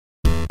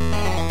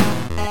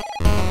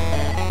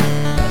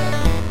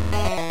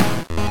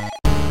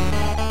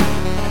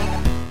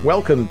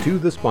Welcome to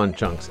the Spawn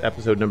Chunks,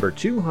 episode number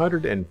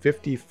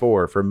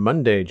 254 for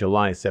Monday,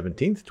 July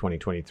 17th,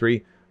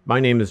 2023.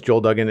 My name is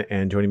Joel Duggan,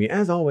 and joining me,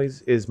 as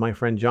always, is my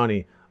friend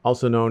Johnny,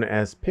 also known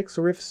as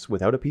Pixelriffs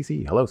without a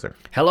PC. Hello, sir.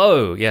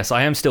 Hello. Yes,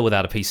 I am still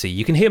without a PC.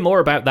 You can hear more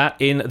about that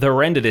in The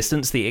Render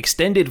Distance, the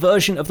extended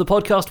version of the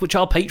podcast, which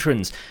our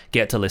patrons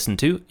get to listen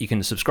to. You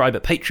can subscribe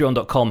at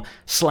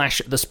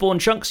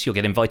patreon.com/thespawnchunks. You'll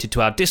get invited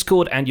to our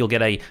Discord, and you'll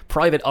get a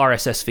private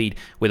RSS feed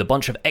with a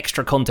bunch of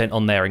extra content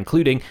on there,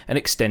 including an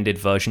extended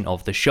version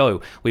of the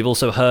show. We've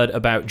also heard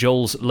about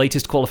Joel's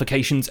latest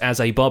qualifications as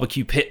a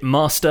barbecue pit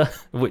master,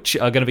 which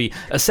are going to be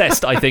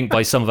assessed, I think,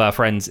 by some of our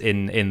friends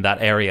in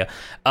that area.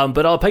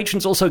 But our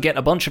patrons also get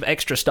a bunch of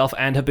extra stuff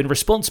and have been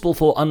responsible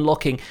for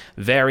unlocking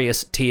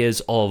various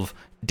tiers of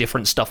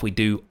different stuff we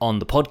do on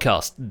the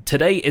podcast.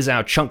 Today is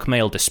our Chunk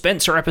Mail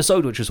Dispenser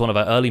episode, which was one of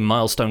our early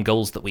milestone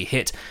goals that we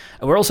hit.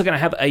 And we're also going to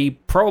have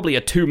probably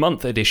a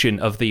 2-month edition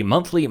of the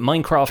monthly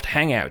Minecraft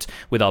Hangout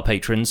with our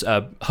patrons,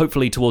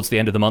 hopefully towards the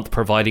end of the month,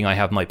 providing I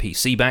have my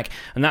PC back.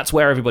 And that's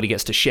where everybody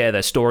gets to share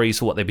their stories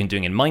for what they've been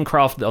doing in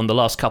Minecraft on the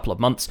last couple of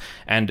months.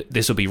 And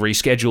this will be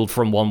rescheduled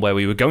from one where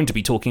we were going to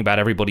be talking about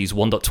everybody's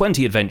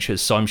 1.20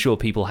 adventures, so I'm sure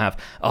people have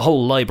a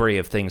whole library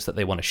of things that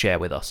they want to share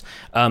with us.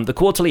 The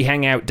quarterly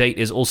Hangout date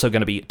is also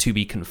going to be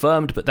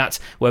confirmed, but that's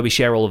where we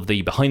share all of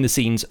the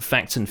behind-the-scenes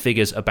facts and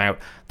figures about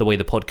the way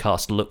the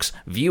podcast looks,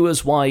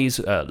 viewers-wise,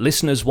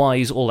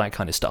 listeners-wise, all that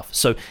kind of stuff.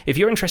 So if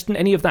you're interested in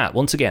any of that,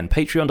 once again,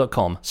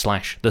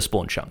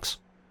 patreon.com/thespawnchunks.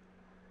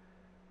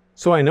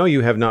 So I know you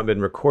have not been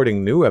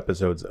recording new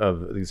episodes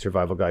of the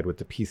Survival Guide with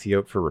the PC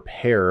out for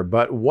repair,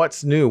 but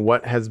what's new?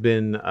 What has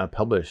been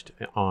published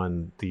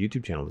on the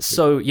YouTube channel this week?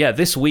 So yeah,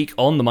 this week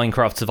on the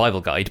Minecraft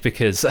Survival Guide,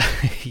 because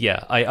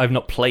I've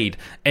not played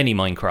any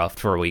Minecraft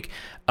for a week.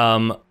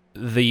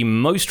 The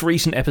most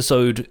recent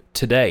episode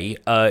today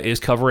is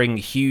covering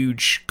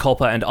huge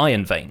copper and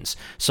iron veins.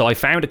 So I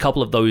found a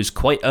couple of those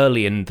quite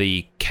early in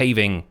the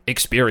caving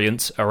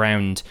experience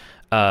around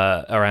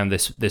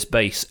this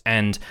base,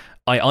 and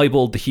I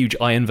eyeballed the huge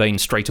iron vein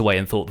straight away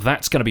and thought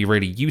that's going to be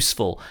really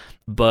useful,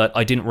 but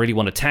I didn't really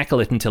want to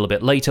tackle it until a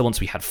bit later once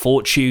we had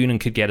fortune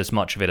and could get as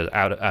much of it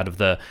out of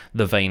the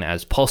vein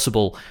as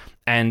possible.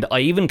 And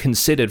I even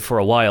considered for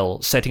a while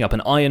setting up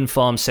an iron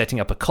farm, setting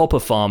up a copper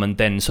farm, and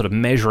then sort of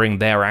measuring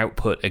their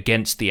output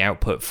against the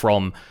output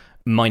from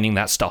mining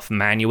that stuff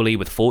manually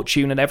with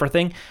fortune and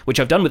everything, which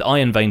I've done with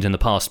iron veins in the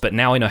past, but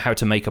now I know how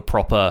to make a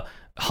proper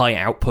high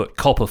output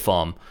copper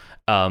farm.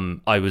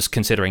 I was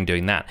considering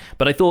doing that.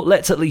 But I thought,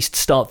 let's at least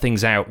start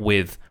things out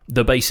with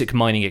the basic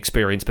mining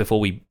experience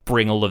before we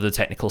bring all of the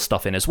technical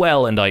stuff in as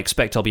well, and I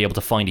expect I'll be able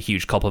to find a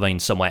huge copper vein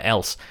somewhere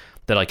else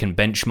that I can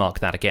benchmark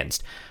that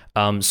against.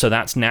 So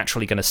that's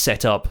naturally going to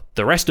set up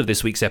the rest of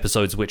this week's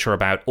episodes, which are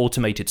about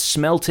automated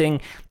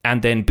smelting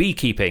and then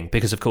beekeeping,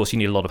 because of course you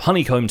need a lot of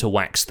honeycomb to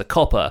wax the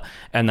copper,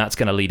 and that's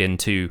going to lead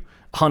into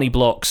honey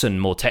blocks and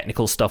more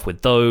technical stuff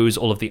with those,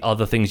 all of the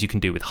other things you can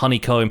do with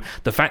honeycomb.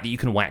 The fact that you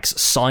can wax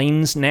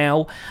signs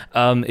now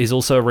is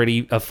also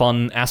a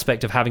fun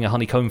aspect of having a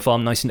honeycomb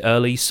farm nice and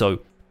early, so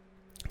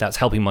that's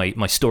helping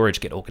my storage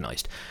get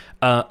organized.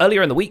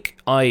 Earlier in the week,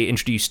 I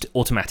introduced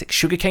automatic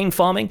sugarcane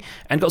farming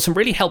and got some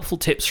really helpful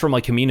tips from my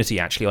community,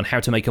 actually, on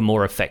how to make a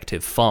more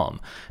effective farm,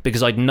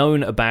 because I'd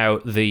known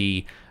about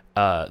the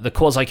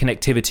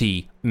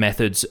quasi-connectivity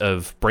methods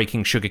of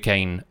breaking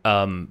sugarcane,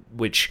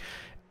 which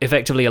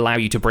effectively allow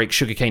you to break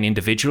sugarcane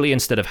individually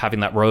instead of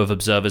having that row of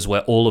observers where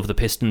all of the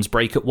pistons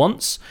break at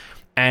once.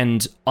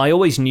 And I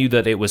always knew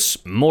that it was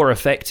more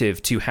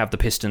effective to have the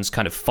pistons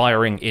kind of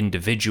firing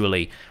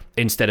individually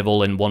instead of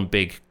all in one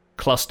big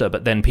cluster,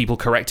 but then people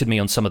corrected me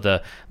on some of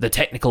the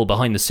technical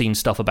behind-the-scenes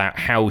stuff about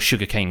how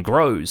sugarcane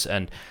grows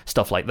and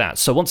stuff like that.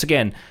 So once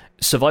again,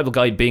 Survival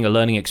Guide being a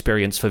learning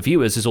experience for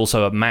viewers is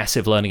also a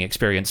massive learning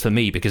experience for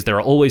me, because there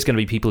are always going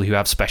to be people who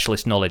have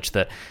specialist knowledge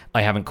that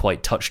I haven't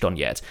quite touched on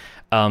yet.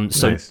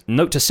 Nice.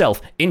 Note to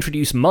self,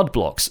 introduce mud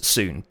blocks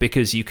soon,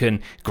 because you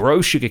can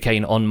grow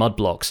sugarcane on mud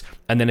blocks,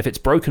 and then if it's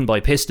broken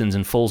by pistons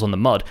and falls on the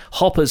mud,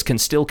 hoppers can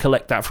still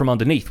collect that from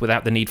underneath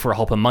without the need for a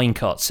hopper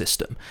minecart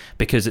system,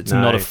 because it's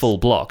not a full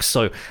block.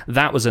 So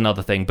that was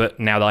another thing, but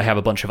now that I have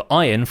a bunch of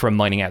iron from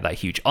mining out that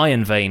huge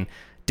iron vein,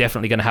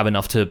 definitely going to have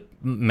enough to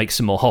make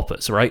some more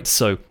hoppers, right?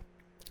 So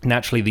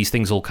naturally these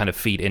things all kind of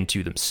feed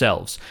into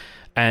themselves.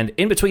 And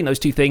in between those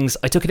two things,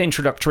 I took an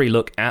introductory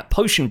look at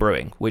potion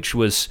brewing, which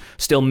was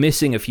still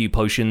missing a few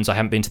potions. I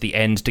haven't been to the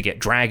end to get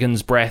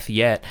Dragon's Breath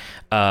yet.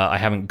 I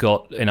haven't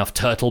got enough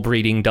turtle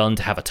breeding done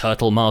to have a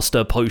Turtle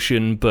Master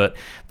potion, but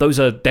those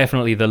are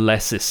definitely the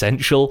less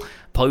essential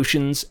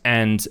potions.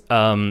 And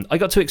I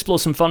got to explore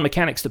some fun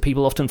mechanics that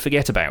people often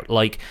forget about,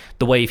 like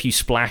the way if you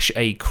splash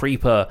a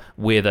creeper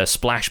with a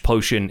splash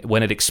potion,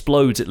 when it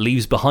explodes, it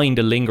leaves behind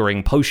a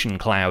lingering potion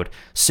cloud,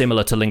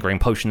 similar to lingering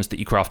potions that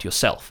you craft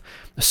yourself.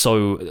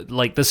 So,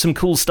 like, there's some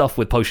cool stuff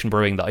with potion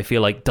brewing that I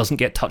feel like doesn't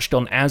get touched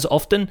on as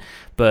often,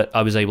 but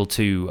I was able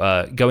to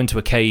go into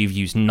a cave,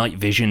 use night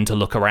vision to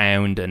look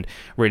around, and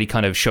really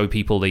kind of show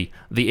people the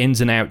ins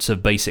and outs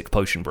of basic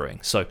potion brewing.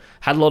 So,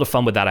 had a lot of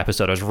fun with that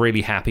episode. I was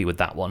really happy with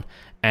that one.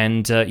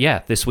 And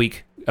yeah, this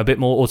week, a bit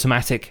more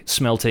automatic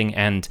smelting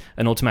and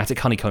an automatic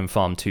honeycomb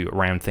farm to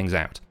round things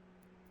out.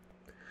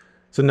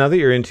 So now that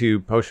you're into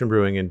potion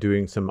brewing and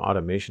doing some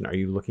automation, are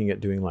you looking at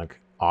doing like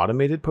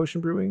automated potion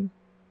brewing?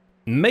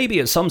 Maybe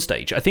at some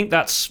stage. I think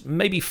that's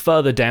maybe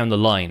further down the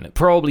line.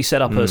 Probably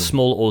set up a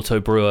small auto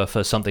brewer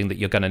for something that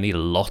you're going to need a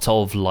lot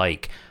of,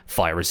 like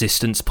fire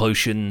resistance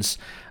potions.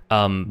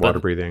 Water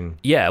breathing.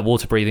 Yeah,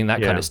 water breathing,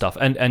 that kind of stuff.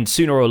 And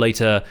sooner or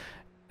later,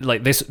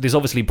 like this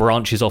obviously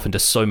branches off into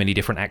so many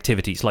different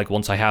activities. Like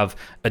once I have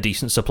a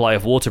decent supply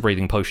of water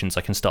breathing potions,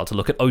 I can start to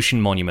look at ocean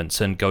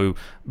monuments and go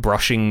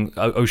brushing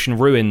ocean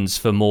ruins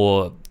for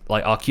more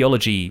like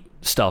archaeology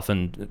stuff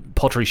and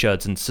pottery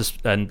sherds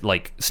and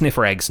like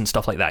sniffer eggs and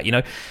stuff like that. You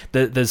know,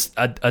 there's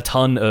a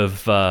ton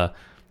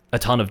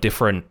of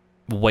different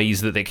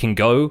ways that it can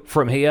go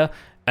from here.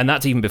 And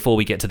that's even before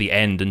we get to the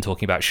end and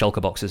talking about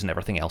shulker boxes and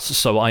everything else.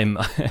 So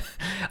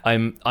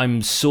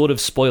I'm sort of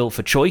spoiled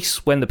for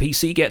choice when the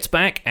PC gets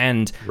back.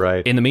 And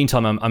in the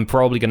meantime, I'm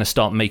probably going to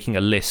start making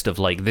a list of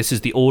like, this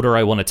is the order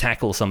I want to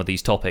tackle some of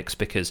these topics,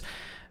 because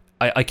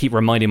I keep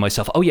reminding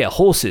myself, oh yeah,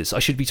 horses. I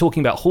should be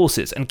talking about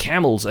horses, and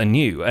camels are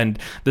new. And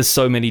there's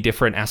so many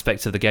different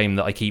aspects of the game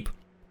that I keep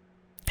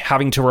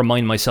having to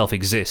remind myself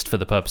exist for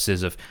the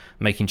purposes of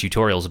making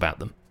tutorials about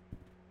them.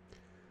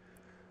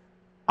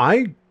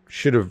 I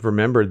should have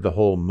remembered the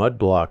whole mud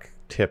block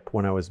tip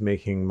when I was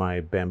making my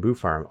bamboo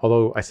farm.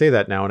 Although I say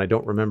that now and I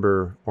don't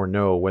remember or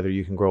know whether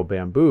you can grow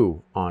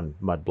bamboo on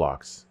mud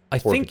blocks. I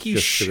think you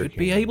should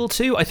be able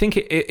to. I think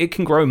it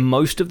can grow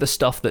most of the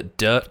stuff that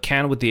dirt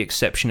can, with the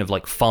exception of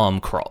like farm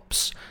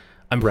crops.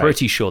 I'm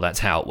pretty sure that's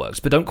how it works,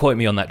 but don't quote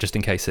me on that just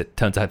in case it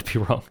turns out to be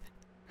wrong.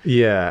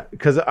 Yeah,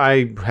 because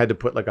I had to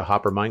put like a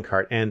hopper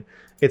minecart, and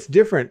it's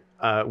different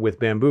with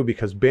bamboo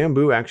because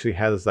bamboo actually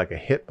has like a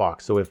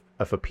hitbox. So if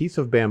a piece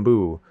of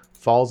bamboo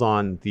falls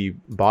on the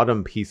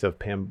bottom piece of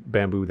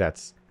bamboo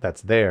that's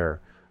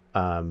there,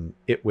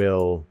 it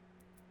will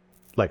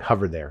like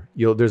hover there.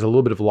 There's a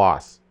little bit of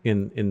loss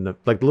in the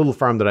like the little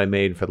farm that I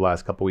made for the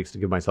last couple of weeks to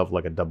give myself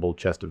like a double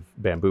chest of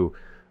bamboo.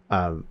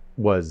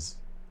 Was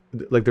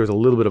like there was a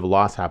little bit of a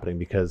loss happening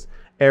because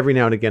every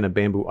now and again a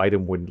bamboo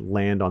item would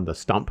land on the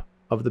stump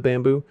of the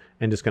bamboo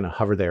and just kind of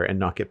hover there and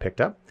not get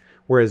picked up.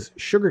 Whereas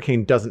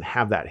sugarcane doesn't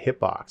have that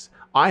hitbox.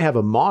 I have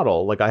a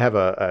model, like I have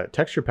a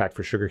texture pack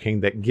for sugarcane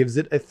that gives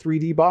it a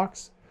 3D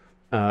box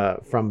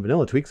from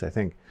Vanilla Tweaks, I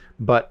think.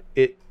 But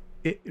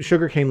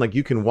sugarcane, like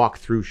you can walk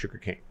through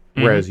sugarcane,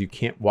 whereas you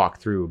can't walk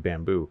through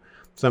bamboo.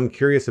 So I'm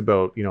curious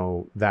about,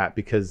 that,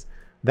 because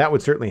that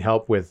would certainly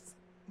help with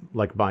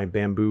like my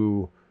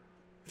bamboo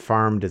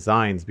farm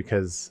designs,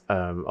 because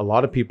a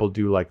lot of people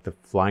do like the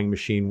flying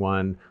machine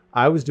one.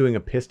 I was doing a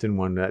piston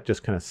one that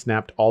just kind of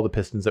snapped all the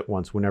pistons at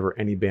once whenever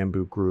any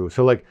bamboo grew.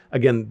 So like,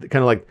 again,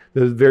 kind of like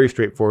the very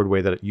straightforward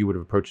way that you would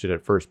have approached it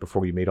at first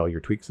before you made all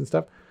your tweaks and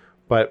stuff.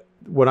 But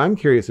what I'm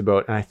curious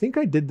about, and I think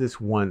I did this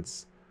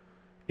once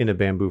in a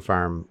bamboo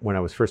farm when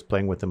I was first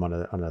playing with them on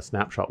a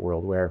snapshot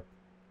world, where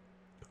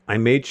I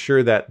made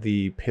sure that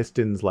the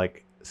pistons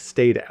like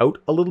stayed out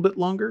a little bit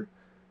longer,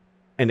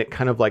 and it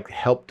kind of like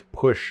helped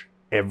push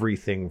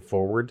everything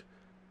forward.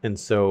 And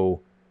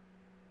so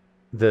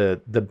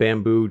the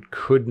bamboo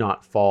could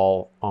not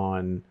fall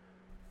on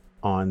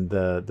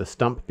the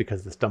stump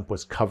because the stump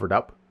was covered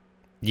up.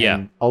 Yeah.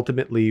 And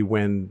ultimately,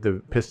 when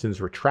the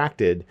pistons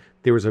retracted,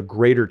 there was a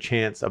greater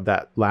chance of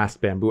that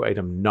last bamboo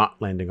item not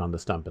landing on the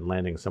stump and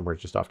landing somewhere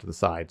just off to the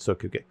side, so it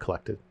could get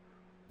collected.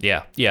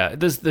 Yeah.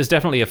 There's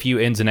definitely a few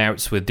ins and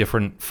outs with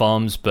different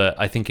farms, but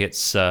I think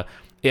it's a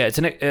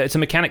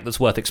mechanic that's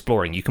worth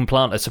exploring. You can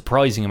plant a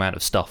surprising amount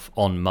of stuff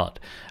on mud.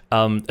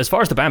 As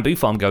far as the bamboo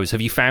farm goes,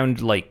 have you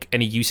found like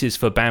any uses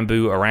for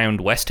bamboo around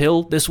West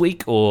Hill this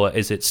week, or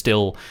is it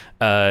still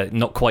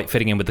not quite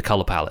fitting in with the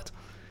color palette?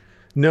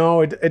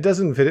 No, it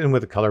doesn't fit in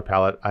with the color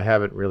palette. I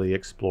haven't really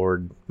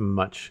explored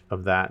much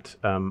of that.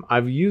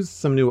 I've used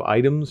some new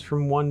items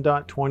from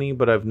 1.20,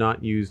 but I've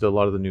not used a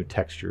lot of the new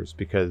textures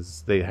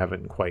because they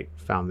haven't quite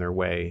found their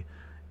way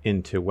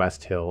into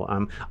West Hill.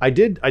 I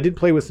did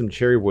play with some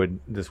cherry wood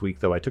this week,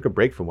 though. I took a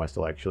break from West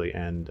Hill actually,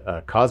 and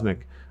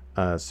Cosmic,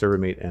 server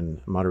mate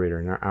and moderator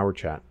in our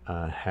chat,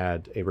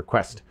 had a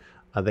request.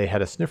 They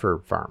had a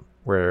sniffer farm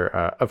where,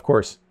 of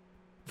course,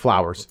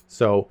 flowers.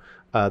 So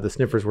the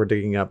sniffers were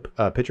digging up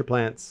pitcher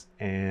plants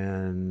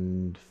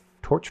and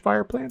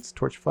torchfire plants.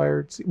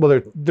 Well,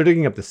 they're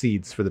digging up the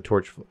seeds for the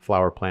torch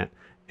flower plant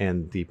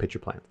and the pitcher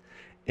plant,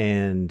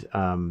 and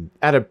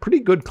at a pretty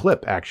good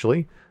clip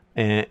actually.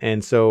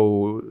 And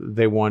so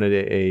they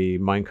wanted a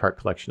minecart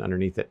collection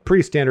underneath it.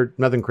 Pretty standard,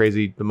 nothing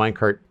crazy. The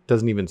minecart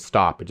doesn't even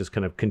stop. It just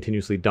kind of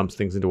continuously dumps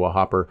things into a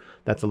hopper.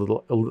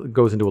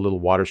 Goes into a little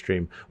water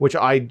stream, which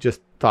I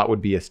just thought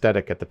would be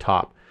aesthetic at the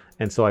top.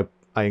 And so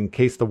I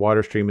encased the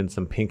water stream in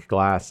some pink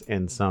glass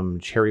and some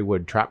cherry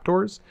wood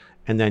trapdoors,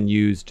 and then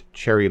used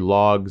cherry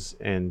logs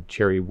and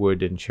cherry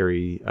wood and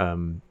cherry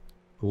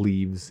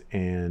leaves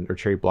or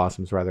cherry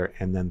blossoms rather,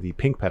 and then the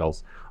pink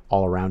petals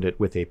all around it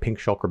with a pink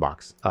shulker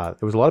box. There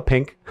was a lot of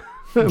pink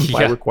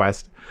by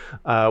request,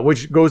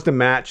 which goes to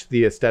match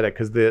the aesthetic,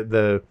 because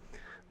the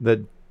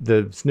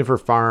the Sniffer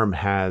Farm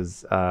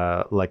has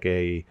like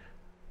a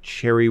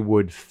cherry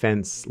wood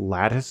fence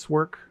lattice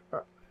work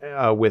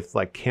with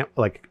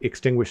like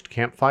extinguished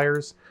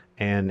campfires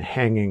and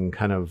hanging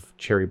kind of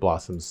cherry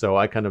blossoms. So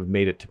I kind of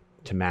made it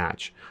to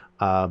match.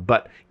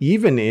 But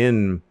even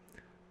in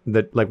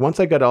once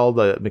I got all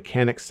the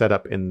mechanics set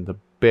up in the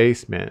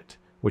basement,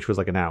 which was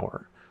like an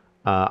hour,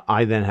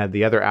 I then had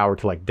the other hour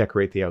to like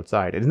decorate the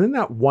outside. And in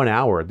that 1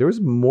 hour, there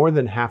was more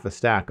than half a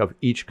stack of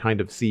each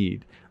kind of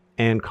seed.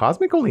 And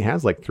Cosmic only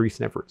has like 3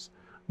 sniffers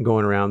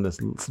going around this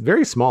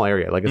very small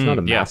area. Like it's not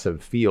a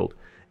massive field.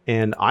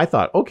 And I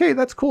thought, okay,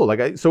 that's cool.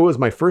 So it was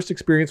my first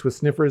experience with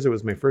sniffers. It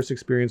was my first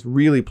experience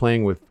really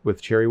playing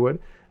with cherrywood.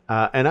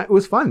 And it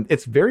was fun.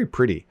 It's very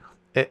pretty.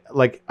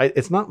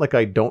 It's not like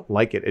I don't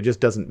like it. It just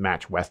doesn't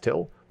match West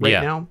Hill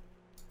now.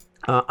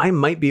 I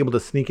might be able to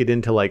sneak it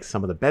into like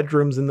some of the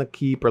bedrooms in the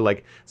keep or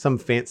like some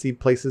fancy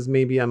places.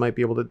 Maybe I might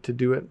be able to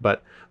do it.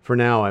 But for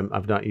now,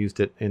 I've not used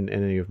it in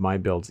any of my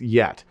builds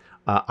yet.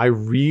 I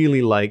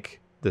really like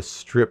the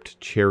stripped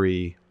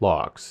cherry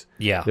logs.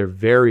 Yeah. They're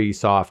very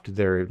soft.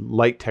 They're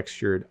light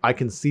textured. I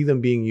can see them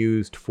being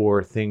used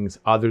for things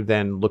other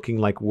than looking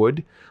like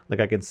wood. Like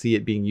I can see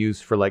it being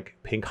used for like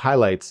pink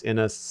highlights in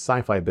a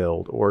sci-fi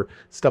build or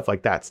stuff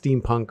like that.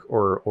 Steampunk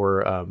or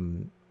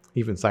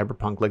even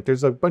cyberpunk. Like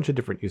there's a bunch of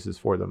different uses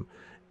for them.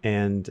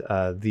 And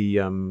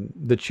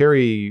the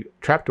cherry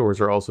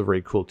trapdoors are also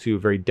very cool too.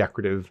 Very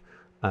decorative.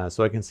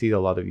 So I can see a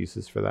lot of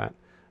uses for that.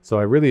 So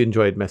I really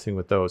enjoyed messing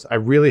with those. I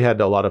really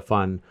had a lot of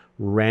fun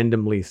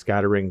randomly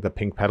scattering the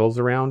pink petals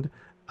around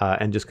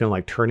and just kind of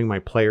like turning my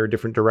player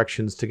different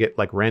directions to get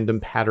like random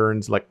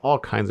patterns, like all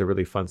kinds of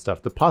really fun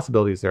stuff. The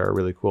possibilities there are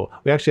really cool.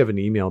 We actually have an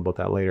email about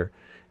that later.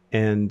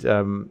 And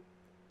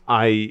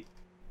I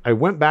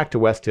went back to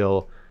West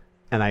Hill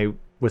and I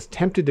was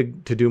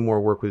tempted to do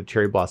more work with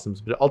cherry blossoms,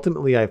 but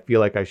ultimately I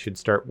feel like I should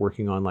start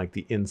working on like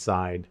the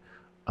inside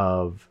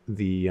of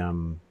the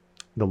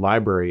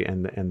library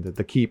and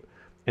the keep.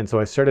 And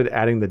so I started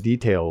adding the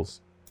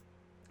details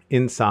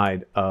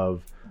inside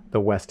of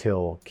the West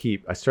Hill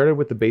Keep. I started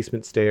with the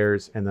basement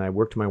stairs and then I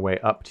worked my way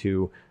up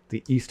to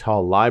the East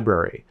Hall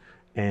Library.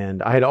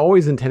 And I had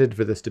always intended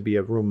for this to be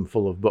a room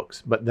full of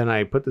books, but then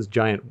I put this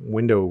giant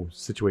window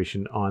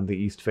situation on the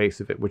east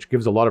face of it, which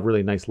gives a lot of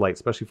really nice light,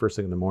 especially first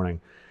thing in the morning.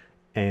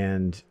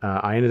 And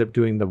I ended up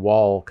doing the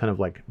wall kind of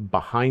like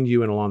behind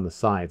you and along the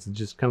sides,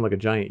 just kind of like a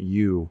giant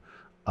U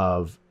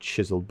of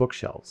chiseled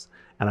bookshelves.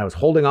 And I was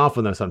holding off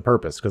on this on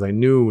purpose because I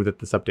knew that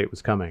this update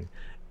was coming.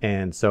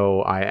 And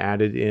so I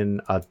added in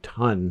a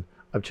ton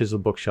of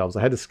chiseled bookshelves.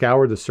 I had to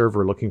scour the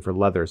server looking for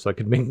leather so I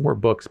could make more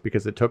books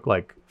because it took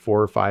like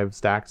 4 or 5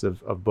 stacks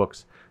of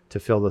books to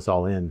fill this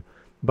all in.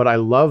 But I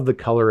love the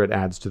color it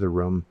adds to the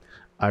room.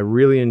 I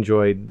really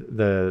enjoyed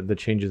the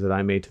changes that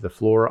I made to the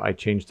floor. I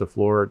changed the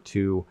floor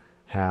to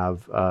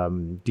have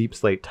deep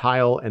slate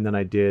tile, and then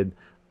I did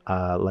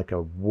like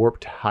a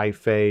warped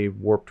hi-fi,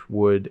 warped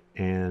wood,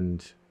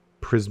 and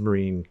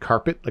prismarine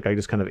carpet. Like I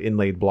just kind of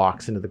inlaid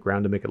blocks into the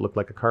ground to make it look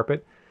like a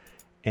carpet.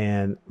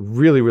 And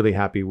really, really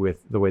happy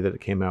with the way that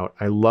it came out.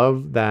 I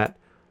love that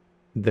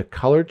the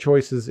color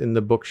choices in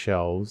the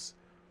bookshelves,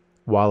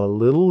 while a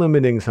little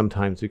limiting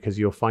sometimes, because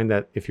you'll find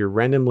that if you're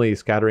randomly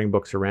scattering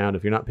books around,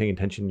 if you're not paying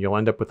attention, you'll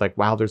end up with like,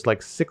 wow, there's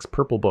like 6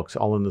 purple books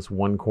all in this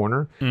one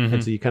corner. Mm-hmm.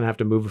 And so you kind of have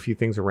to move a few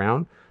things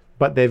around.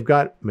 But they've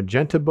got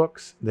magenta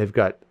books, they've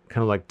got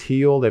kind of like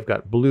teal, they've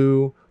got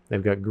blue,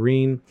 they've got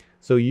green.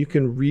 So you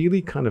can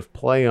really kind of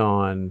play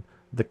on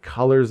the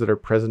colors that are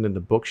present in the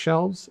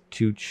bookshelves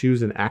to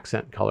choose an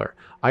accent color.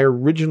 I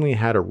originally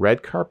had a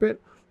red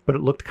carpet, but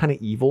it looked kind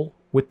of evil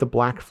with the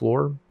black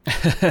floor.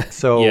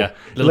 So yeah,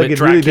 a little bit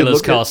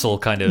Dracula's castle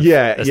kind of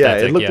aesthetic. Yeah,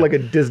 it looked like a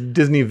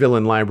Disney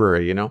villain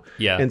library, you know?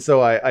 Yeah. And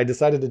so I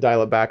decided to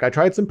dial it back. I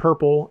tried some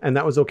purple, and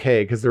that was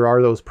okay, because there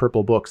are those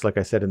purple books, like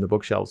I said, in the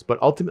bookshelves.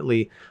 But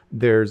ultimately,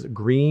 there's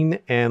green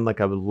and like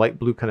a light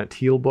blue kind of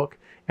teal book.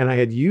 And I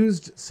had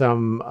used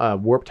some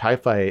warped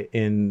hi-fi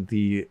in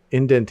the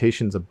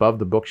indentations above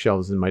the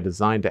bookshelves in my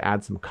design to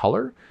add some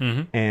color.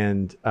 Mm-hmm.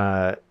 And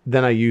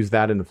then I used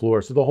that in the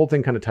floor. So the whole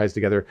thing kind of ties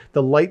together.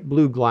 The light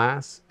blue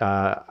glass,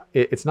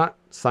 it's not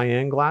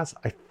cyan glass.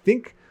 I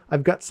think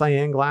I've got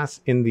cyan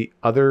glass in the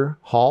other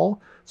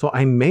hall. So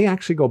I may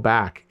actually go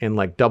back and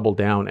like double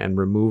down and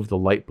remove the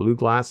light blue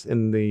glass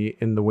in the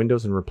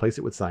windows and replace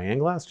it with cyan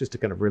glass just to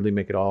kind of really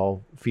make it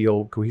all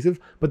feel cohesive.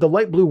 But the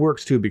light blue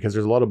works too because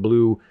there's a lot of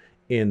blue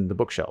in the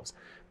bookshelves.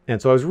 And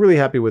so I was really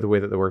happy with the way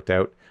that they worked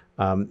out.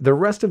 The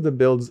rest of the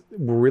builds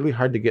were really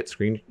hard to get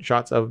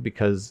screenshots of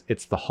because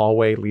it's the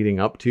hallway leading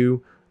up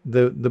to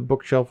the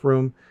bookshelf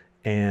room,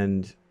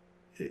 and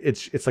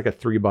it's like a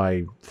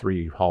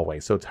 3x3 hallway,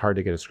 so it's hard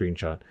to get a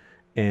screenshot.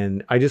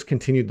 And I just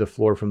continued the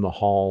floor from the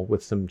hall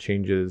with some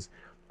changes.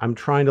 I'm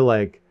trying to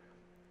like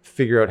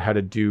figure out how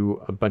to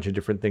do a bunch of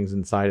different things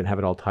inside and have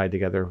it all tied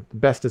together. The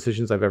best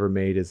decisions I've ever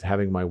made is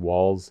having my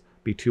walls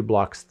be 2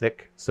 blocks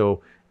thick.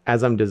 So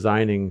as I'm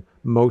designing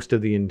most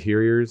of the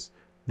interiors,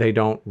 they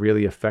don't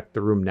really affect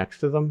the room next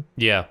to them.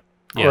 Yeah.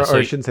 Or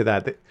I shouldn't say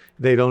that.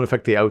 They don't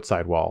affect the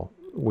outside wall.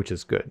 which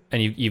is good.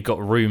 And you've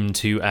got room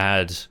to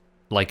add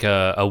like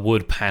a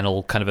wood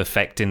panel kind of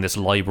effect in this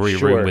library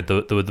room with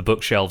the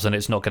bookshelves, and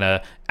it's not going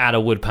to add a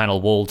wood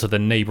panel wall to the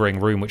neighboring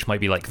room, which might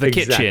be like the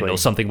kitchen or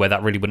something where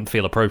that really wouldn't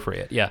feel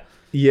appropriate.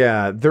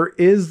 Yeah, there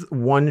is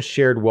one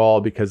shared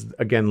wall because,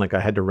 again, like I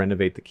had to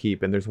renovate the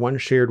keep, and there's one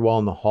shared wall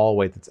in the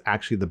hallway that's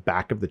actually the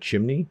back of the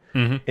chimney.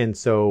 And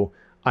so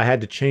I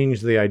had to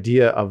change the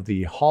idea of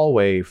the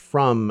hallway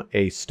from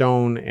a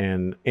stone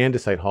and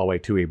andesite hallway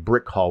to a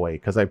brick hallway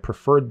because I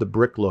preferred the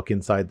brick look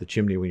inside the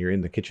chimney when you're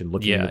in the kitchen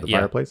looking into the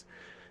fireplace.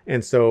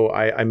 And so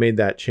I made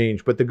that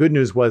change. But the good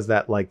news was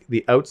that like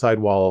the outside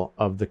wall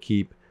of the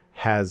keep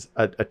has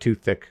a too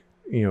thick,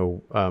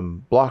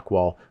 block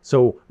wall.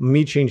 So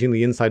me changing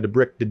the inside to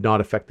brick did not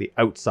affect the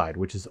outside,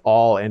 which is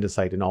all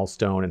andesite and all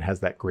stone and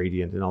has that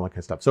gradient and all that kind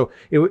of stuff. So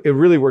it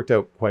really worked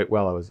out quite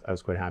well. I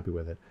was quite happy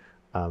with it.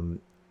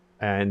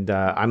 And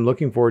I'm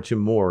looking forward to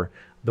more.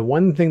 The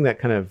one thing that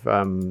kind of,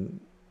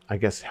 I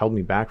guess, held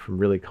me back from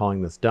really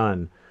calling this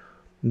done,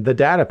 the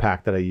data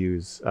pack that I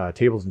use,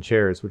 Tables and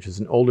Chairs, which is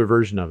an older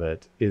version of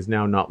it, is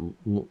now not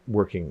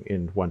working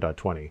in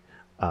 1.20.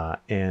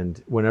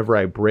 And whenever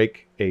I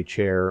break a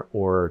chair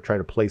or try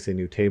to place a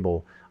new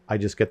table, I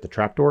just get the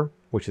trapdoor,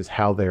 which is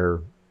how they're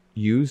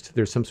used.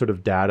 There's some sort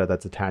of data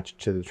that's attached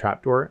to the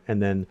trapdoor,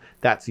 and then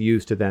that's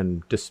used to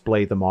then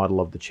display the model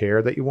of the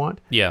chair that you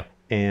want. Yeah.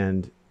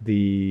 And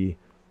the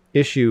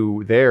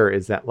issue there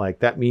is that like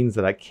that means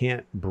that I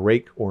can't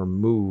break or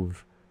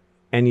move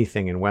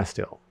anything in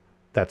Westhill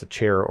that's a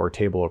chair or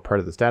table or part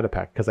of this data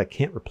pack because I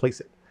can't replace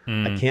it.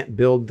 I can't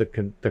build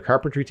the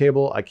carpentry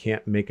table. I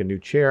can't make a new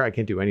chair. I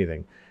can't do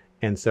anything.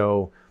 And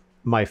so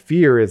my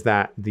fear is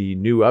that the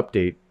new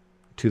update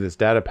to this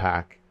data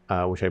pack,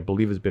 which I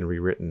believe has been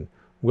rewritten,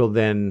 will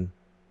then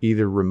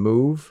either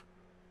remove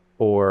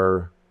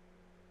or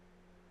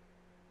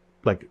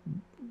like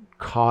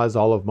cause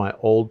all of my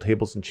old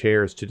tables and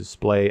chairs to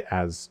display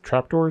as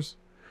trapdoors.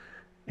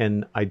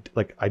 And I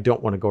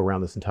don't want to go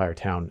around this entire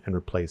town and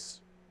replace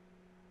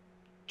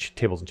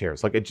tables and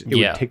chairs. Like it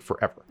would take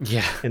forever.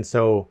 Yeah. And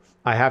so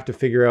I have to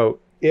figure out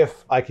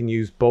if I can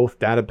use both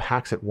data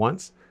packs at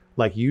once,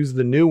 like use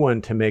the new one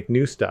to make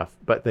new stuff,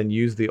 but then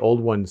use the old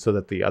one so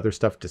that the other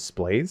stuff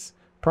displays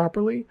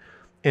properly.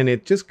 And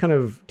it just kind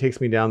of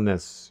takes me down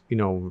this,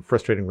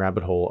 frustrating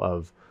rabbit hole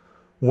of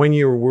when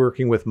you're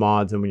working with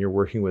mods and when you're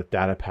working with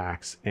data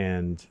packs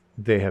and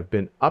they have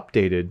been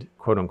updated,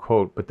 quote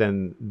unquote, but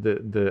then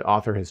the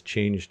author has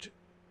changed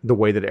the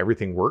way that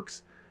everything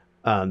works,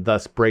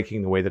 thus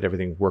breaking the way that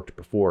everything worked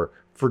before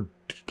for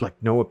like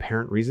no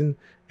apparent reason.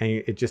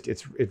 And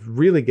it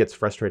really gets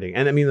frustrating.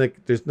 And I mean,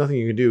 like, there's nothing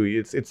you can do.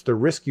 It's the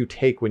risk you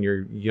take when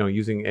you're,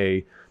 using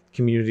a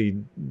community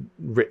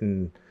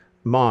written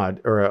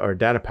mod or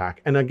data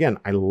pack. And again,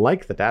 I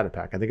like the data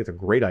pack. I think it's a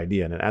great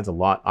idea and it adds a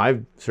lot.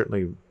 I've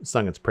certainly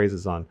sung its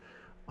praises on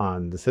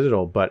the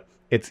Citadel, but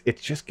it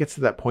just gets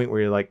to that point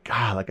where you're like,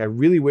 God, like I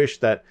really wish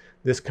that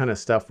this kind of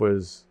stuff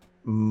was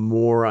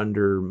more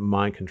under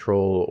my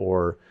control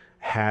or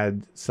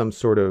had some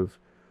sort of,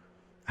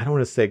 I don't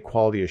want to say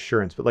quality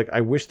assurance, but like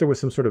I wish there was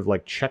some sort of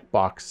like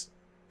checkbox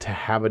to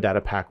have a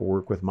data pack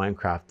work with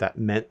Minecraft that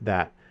meant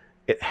that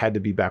it had to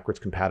be backwards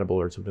compatible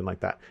or something like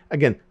that.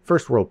 Again,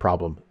 first world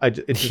problem.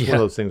 It's just one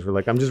of those things where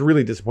like I'm just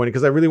really disappointed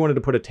because I really wanted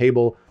to put a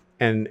table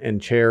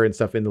and chair and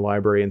stuff in the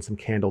library and some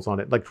candles on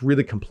it, like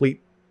really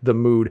complete the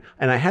mood.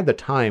 And I had the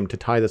time to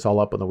tie this all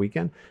up on the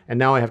weekend, and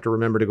now I have to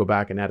remember to go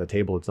back and add a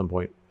table at some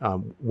point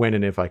when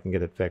and if I can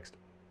get it fixed.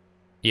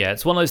 Yeah,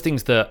 it's one of those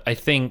things that I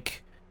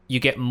think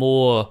you get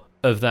more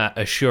of that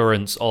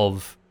assurance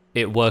of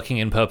it working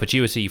in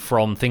perpetuity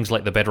from things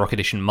like the Bedrock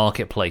Edition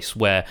marketplace,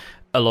 where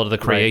a lot of the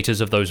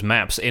creators of those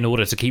maps, in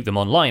order to keep them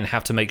online,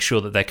 have to make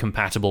sure that they're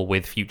compatible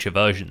with future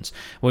versions.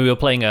 When we were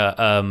playing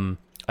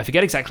I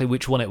forget exactly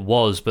which one it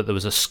was, but there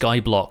was a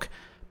Skyblock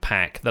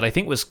pack that I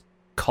think was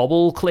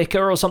Cobble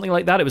Clicker or something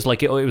like that. It was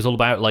like it was all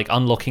about like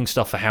unlocking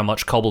stuff for how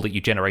much cobble that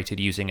you generated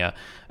using a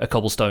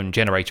cobblestone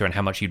generator and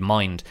how much you'd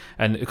mined,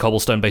 and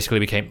cobblestone basically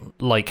became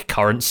like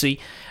currency.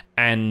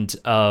 And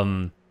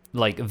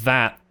like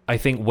that, I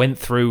think, went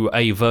through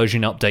a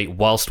version update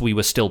whilst we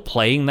were still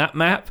playing that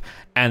map,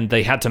 and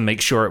they had to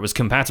make sure it was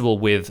compatible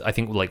with, I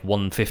think, like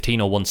 1.15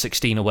 or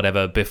 1.16 or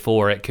whatever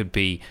before it could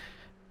be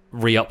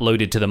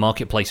re-uploaded to the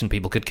marketplace and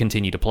people could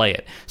continue to play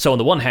it. So on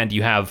the one hand,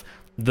 you have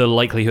the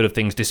likelihood of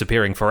things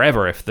disappearing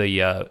forever if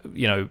the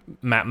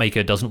map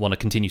maker doesn't want to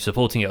continue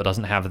supporting it or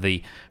doesn't have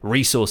the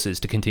resources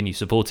to continue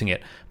supporting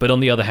it. But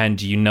on the other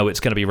hand, it's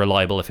going to be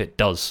reliable if it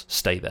does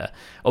stay there.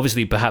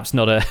 Obviously, perhaps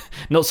not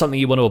something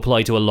you want to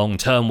apply to a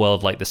long-term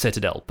world like the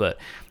Citadel, but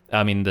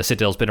I mean, the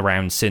Citadel's been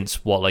around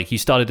since what? Like you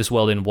started this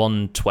world in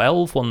 1.12,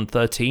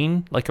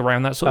 1.13, like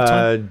around that sort of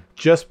time?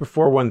 Just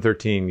before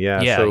 1.13,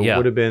 yeah. So yeah. It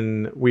would have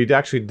been, we'd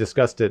actually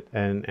discussed it,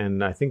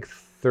 and I think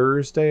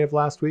Thursday of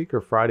last week or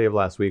Friday of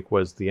last week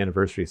was the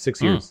anniversary,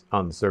 6 years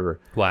on the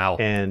server. Wow.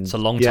 And it's a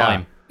long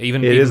time.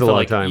 Even is a for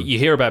long time. you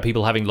hear about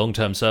people having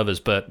long-term servers,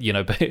 but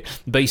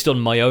based on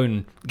my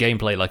own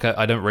gameplay, like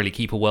I don't really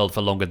keep a world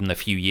for longer than a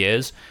few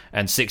years,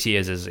 and 6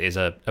 years is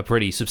a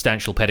pretty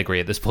substantial pedigree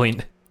at this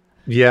point.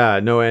 Yeah,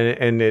 no,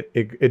 and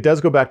it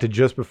does go back to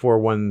just before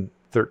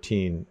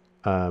 1.13.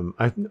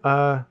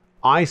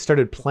 I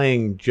started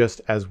playing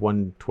just as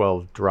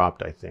 1.12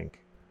 dropped, I think.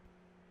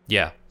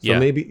 Yeah. So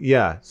maybe,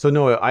 yeah. So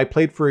no, I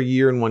played for a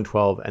year in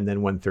 1.12, and then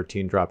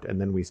 1.13 dropped, and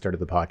then we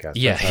started the podcast.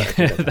 Yeah,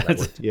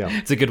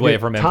 it's a good way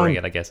of remembering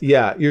it, I guess.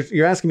 Yeah,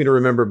 you're asking me to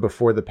remember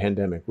before the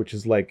pandemic, which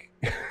is like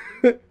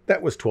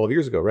that was 12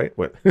 years ago, right?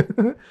 What?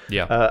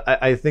 Yeah.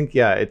 I think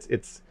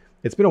it's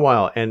been a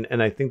while,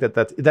 and I think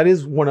that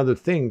is one other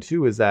thing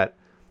too, is that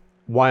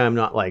why I'm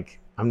not like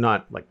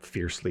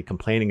fiercely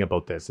complaining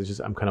about this. It's just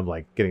I'm kind of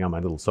like getting on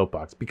my little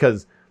soapbox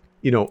because,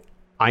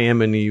 I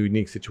am in a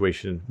unique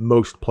situation.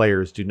 Most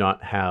players do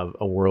not have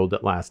a world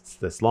that lasts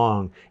this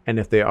long. And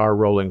if they are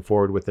rolling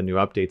forward with the new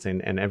updates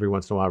and every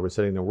once in a while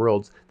resetting their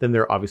worlds, then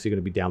they're obviously going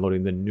to be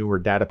downloading the newer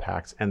data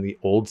packs, and the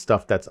old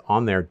stuff that's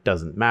on there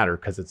doesn't matter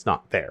because it's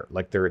not there.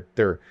 Like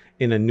they're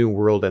in a new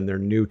world, and their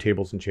new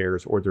tables and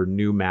chairs or their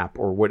new map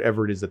or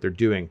whatever it is that they're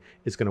doing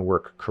is going to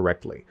work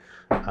correctly.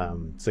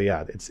 So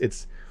yeah,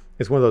 it's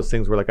one of those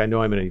things where, like, I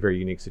know I'm in a very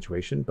unique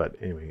situation, but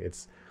anyway,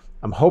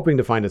 I'm hoping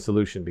to find a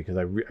solution because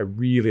I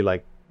really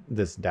like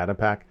this data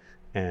pack,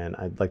 and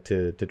I'd like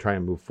to try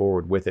and move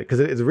forward with it because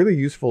it's really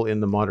useful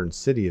in the modern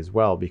city as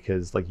well,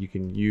 because like you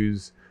can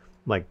use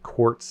like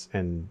quartz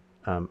and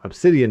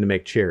obsidian to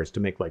make chairs,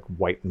 to make like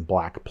white and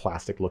black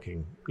plastic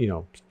looking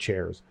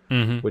chairs,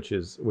 which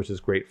is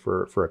great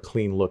for a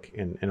clean look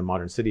in a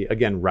modern city,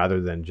 again, rather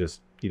than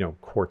just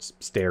quartz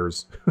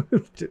stairs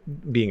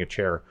being a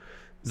chair.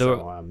 There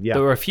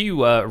were a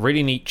few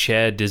really neat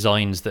chair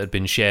designs that had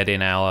been shared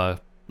in our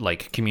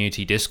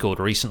community Discord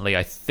recently.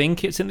 I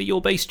think it's in the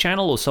Your Base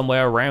channel or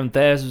somewhere around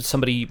there.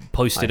 Somebody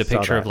posted a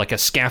picture of like a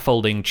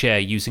scaffolding chair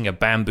using a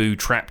bamboo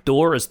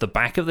trapdoor as the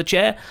back of the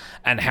chair,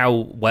 and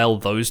how well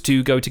those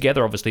two go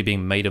together, obviously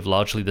being made of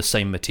largely the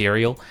same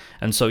material.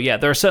 And so yeah,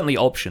 there are certainly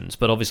options,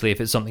 but obviously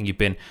if it's something you've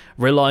been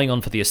relying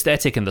on for the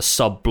aesthetic and the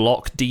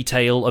sub-block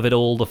detail of it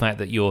all, the fact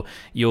that your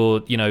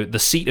the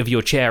seat of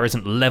your chair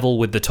isn't level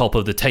with the top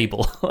of the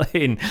table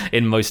in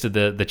most of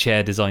the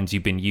chair designs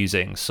you've been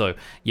using. So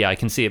yeah, I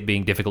can see it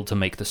being difficult to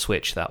make the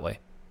switch that way.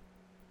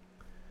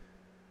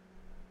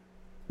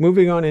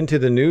 Moving on into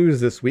the news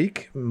this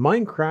week,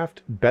 Minecraft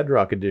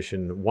Bedrock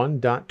Edition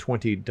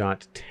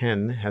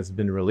 1.20.10 has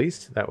been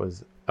released. That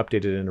was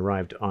updated and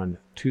arrived on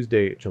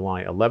Tuesday,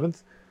 July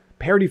 11th.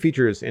 Parity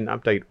features in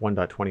update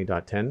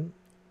 1.20.10.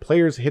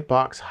 Players'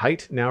 hitbox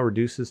height now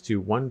reduces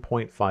to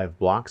 1.5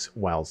 blocks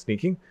while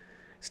sneaking.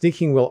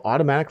 Sneaking will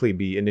automatically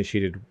be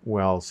initiated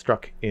while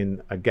struck in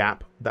a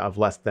gap of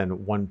less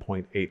than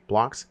 1.8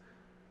 blocks.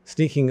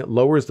 Sneaking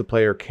lowers the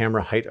player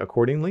camera height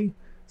accordingly.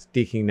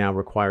 Sneaking now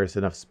requires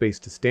enough space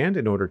to stand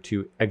in order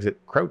to exit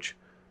crouch.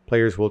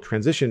 Players will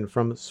transition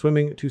from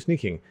swimming to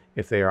sneaking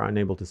if they are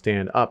unable to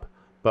stand up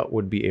but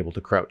would be able to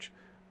crouch.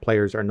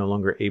 Players are no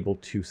longer able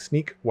to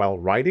sneak while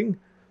riding,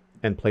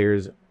 and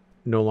players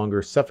no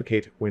longer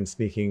suffocate when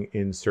sneaking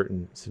in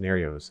certain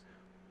scenarios.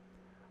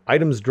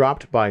 Items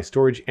dropped by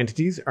storage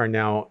entities are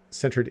now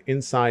centered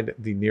inside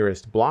the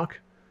nearest block.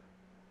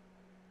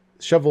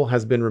 Shovel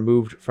has been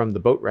removed from the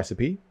boat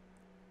recipe.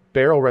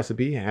 Barrel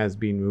recipe has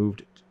been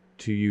moved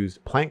to use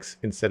planks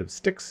instead of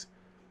sticks.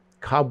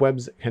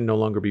 Cobwebs can no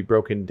longer be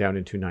broken down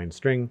into 9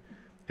 string,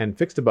 and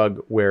fixed a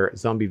bug where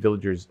zombie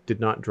villagers did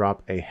not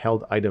drop a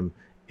held item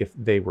if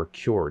they were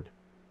cured.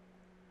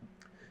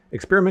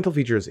 Experimental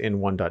features in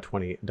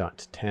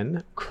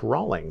 1.20.10,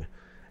 crawling.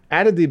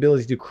 Added the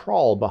ability to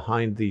crawl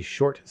behind the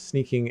short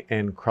sneaking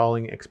and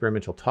crawling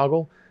experimental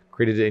toggle,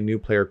 created a new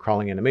player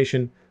crawling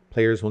animation.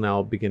 Players will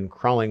now begin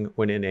crawling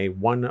when in a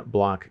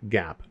 1-block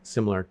gap,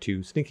 similar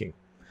to sneaking.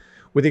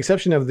 With the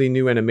exception of the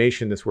new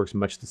animation, this works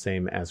much the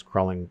same as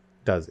crawling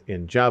does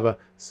in Java,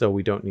 so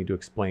we don't need to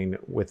explain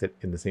with it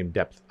in the same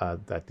depth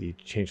that the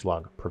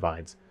changelog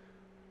provides.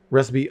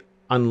 Recipe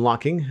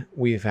unlocking.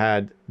 We've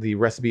had the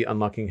recipe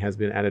unlocking has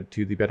been added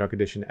to the Bedrock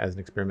Edition as an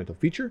experimental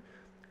feature.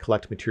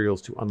 Collect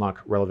materials to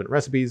unlock relevant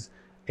recipes.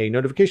 A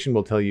notification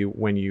will tell you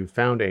when you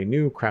found a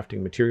new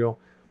crafting material.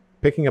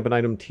 Picking up an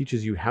item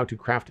teaches you how to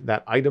craft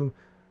that item.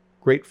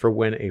 Great for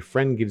when a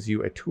friend gives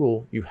you a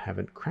tool you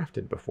haven't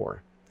crafted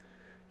before.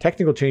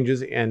 Technical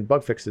changes and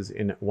bug fixes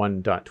in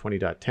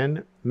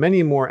 1.20.10.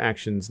 Many more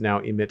actions now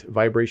emit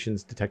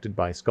vibrations detected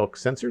by Skulk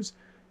sensors.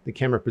 The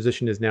camera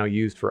position is now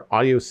used for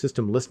audio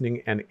system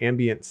listening and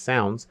ambient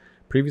sounds.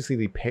 Previously,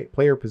 the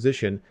player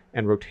position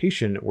and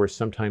rotation were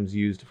sometimes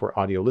used for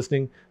audio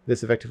listening.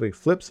 This effectively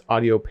flips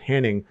audio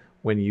panning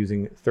when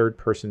using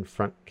third-person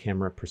front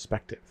camera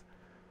perspective.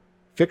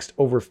 Fixed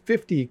over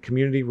 50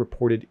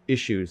 community-reported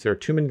issues. There are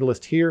too many to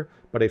list here,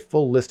 but a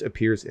full list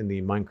appears in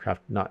the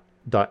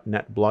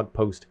Minecraft.net blog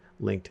post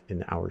linked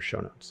in our show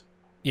notes.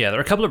 Yeah, there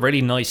are a couple of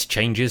really nice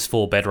changes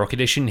for Bedrock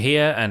Edition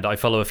here, and I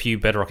follow a few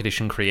Bedrock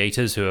Edition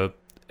creators who are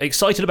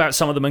excited about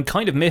some of them and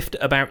kind of miffed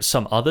about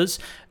some others.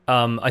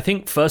 I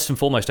think first and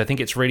foremost, I think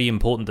it's really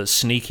important that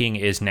sneaking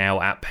is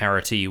now at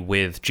parity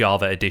with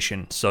Java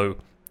Edition. So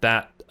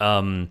that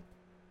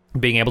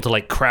being able to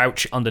like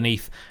crouch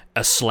underneath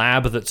a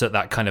slab that's at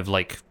that kind of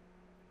like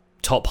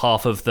top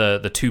half of the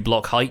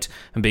 2-block height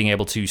and being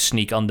able to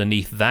sneak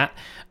underneath that,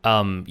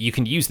 you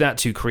can use that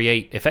to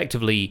create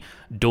effectively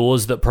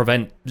doors that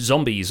prevent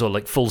zombies or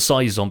like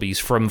full-size zombies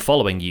from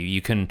following you.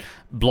 You can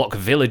block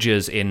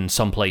villagers in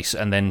some place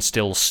and then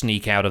still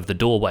sneak out of the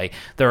doorway.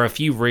 There are a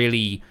few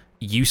really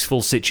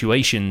useful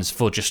situations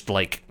for just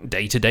like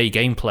day-to-day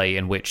gameplay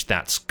in which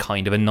that's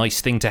kind of a nice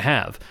thing to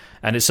have,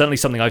 and it's certainly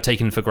something I've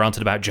taken for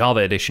granted about Java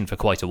Edition for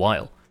quite a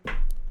while.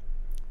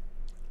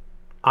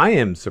 I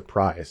am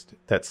surprised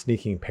that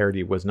sneaking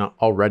parity was not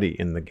already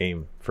in the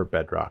game for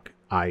Bedrock.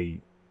 I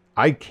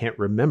can't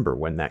remember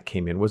when that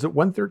came in. Was it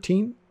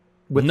 1.13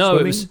 with no,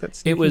 swimming?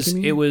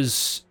 it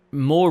was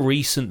more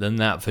recent than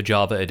that for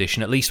Java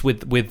Edition, at least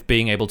with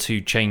being able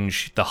to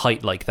change the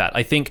height like that.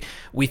 I think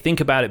we think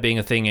about it being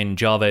a thing in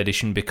Java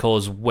Edition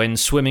because when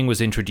swimming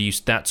was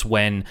introduced, that's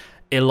when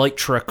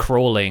Elytra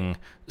crawling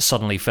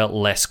suddenly felt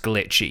less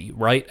glitchy,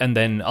 right? And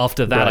then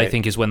after that, right, I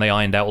think is when they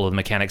ironed out all of the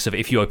mechanics of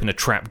if you open a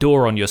trap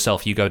door on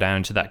yourself, you go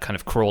down to that kind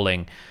of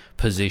crawling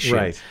position.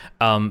 Right.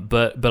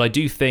 But I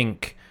do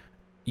think,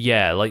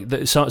 yeah,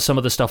 like some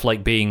of the stuff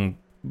like being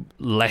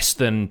less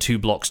than 2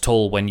 blocks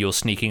tall when you're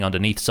sneaking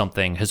underneath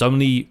something has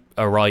only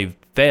arrived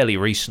fairly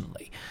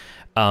recently.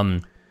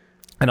 And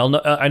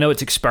I know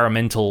it's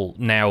experimental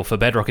now for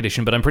Bedrock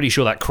Edition, but I'm pretty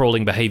sure that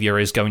crawling behavior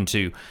is going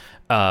to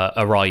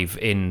arrive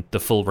in the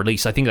full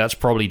release. I think that's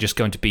probably just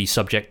going to be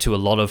subject to a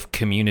lot of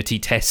community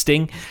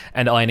testing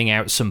and ironing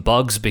out some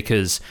bugs,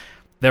 because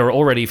there are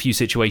already a few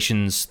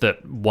situations,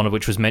 that one of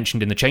which was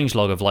mentioned in the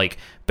changelog, of like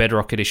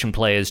Bedrock Edition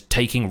players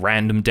taking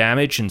random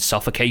damage and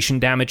suffocation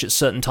damage at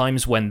certain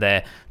times when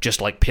they're just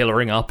like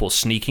pillaring up or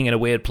sneaking in a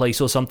weird place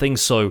or something.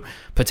 So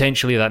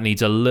potentially that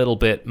needs a little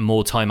bit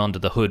more time under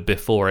the hood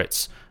before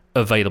it's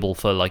available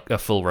for like a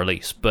full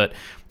release. But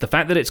the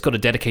fact that it's got a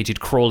dedicated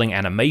crawling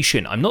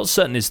animation, I'm not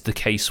certain is the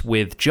case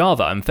with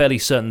Java. I'm fairly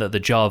certain that the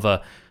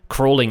Java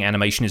crawling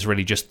animation is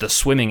really just the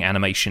swimming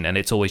animation, and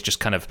it's always just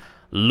kind of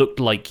looked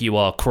like you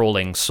are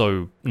crawling,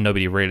 so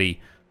nobody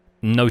really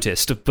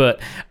noticed. But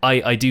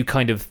I do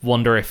kind of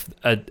wonder if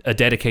a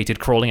dedicated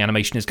crawling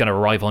animation is going to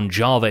arrive on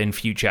Java in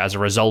future as a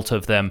result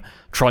of them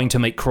trying to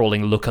make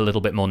crawling look a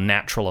little bit more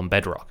natural on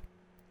Bedrock.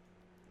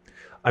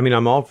 I mean,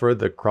 I'm all for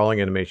the crawling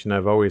animation.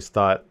 I've always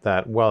thought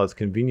that, well, it's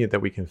convenient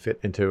that we can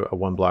fit into a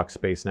 1-block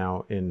space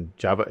now in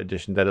Java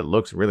Edition, that it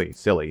looks really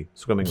silly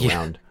swimming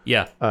around.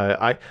 Yeah.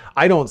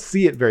 I don't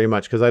see it very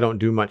much because I don't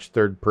do much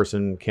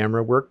third-person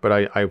camera work,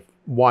 but I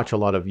watch a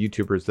lot of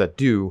YouTubers that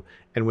do,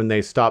 and when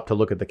they stop to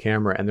look at the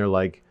camera and they're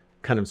like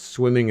kind of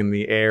swimming in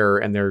the air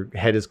and their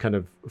head is kind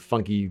of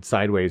funky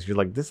sideways, you're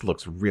like, this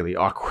looks really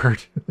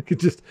awkward.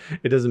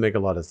 It doesn't make a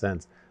lot of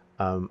sense.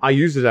 I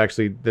used it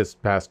actually this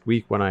past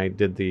week when I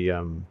did the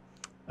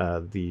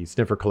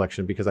sniffer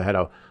collection, because I had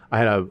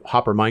a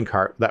hopper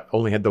minecart that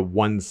only had the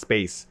one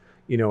space.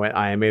 You know,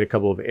 I made a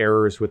couple of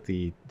errors with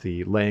the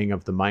laying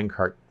of the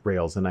minecart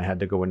rails, and I had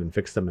to go in and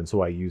fix them. And so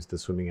I used the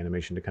swimming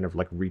animation to kind of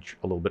like reach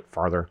a little bit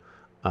farther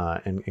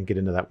and get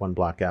into that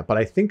 1-block gap. But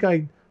I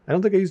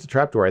don't think I used a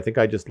trapdoor. I think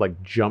I just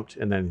like jumped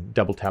and then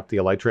double tapped the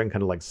elytra and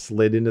kind of like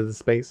slid into the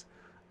space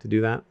to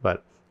do that.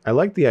 But I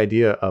like the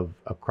idea of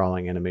a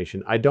crawling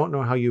animation. I don't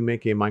know how you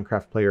make a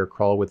Minecraft player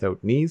crawl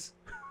without knees.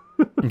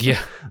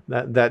 Yeah.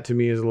 That to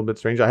me is a little bit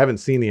strange. I haven't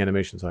seen the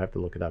animation, so I have to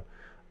look it up.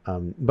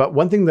 But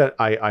one thing that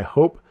I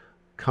hope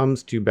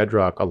comes to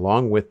Bedrock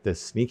along with this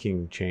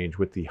sneaking change,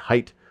 with the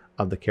height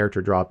of the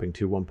character dropping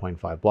to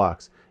 1.5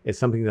 blocks, is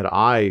something that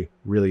I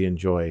really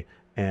enjoy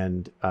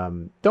and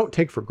don't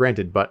take for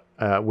granted, but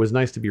was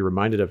nice to be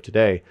reminded of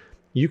today.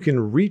 You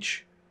can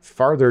reach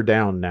farther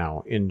down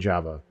now in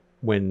Java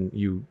when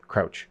you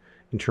crouch,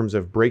 in terms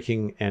of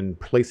breaking and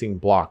placing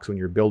blocks when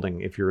you're building.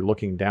 If you're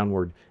looking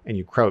downward and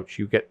you crouch,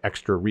 you get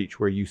extra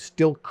reach where you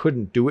still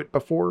couldn't do it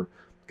before,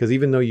 because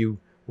even though you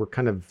were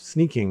kind of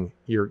sneaking,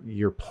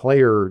 your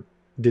player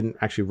didn't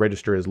actually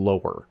register as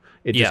lower.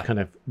 It just kind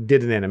of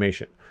did an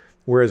animation.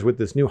 Whereas with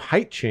this new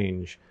height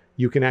change,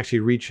 you can actually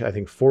reach, I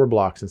think, 4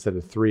 blocks instead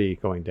of 3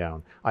 going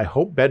down. I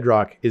hope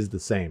Bedrock is the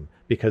same,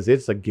 because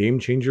it's a game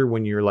changer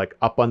when you're like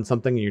up on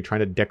something and you're trying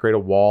to decorate a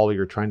wall, or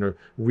you're trying to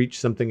reach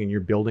something and you're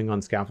building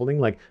on scaffolding.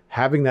 Like,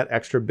 having that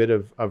extra bit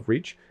of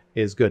reach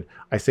is good.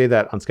 I say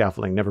that on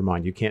scaffolding. Never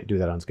mind, you can't do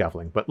that on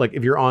scaffolding. But like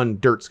if you're on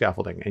dirt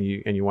scaffolding and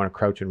you want to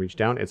crouch and reach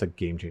down, it's a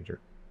game changer.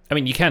 I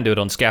mean, you can do it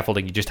on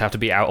scaffolding. You just have to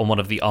be out on one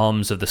of the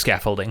arms of the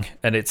scaffolding,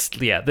 and it's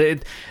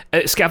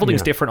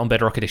scaffolding's different on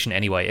Bedrock Edition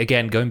anyway.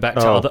 Again, going back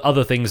to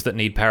other things that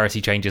need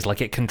parity changes,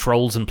 like it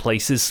controls and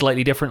places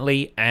slightly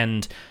differently,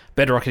 and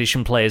Bedrock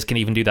Edition players can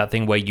even do that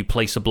thing where you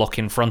place a block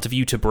in front of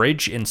you to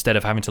bridge instead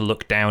of having to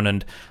look down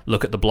and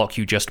look at the block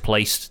you just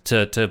placed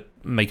to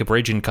make a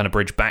bridge and kind of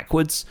bridge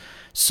backwards.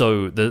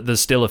 So there's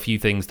still a few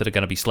things that are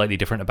going to be slightly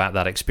different about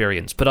that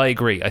experience. But I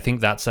agree. I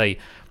think that's a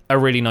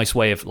really nice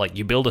way of, like,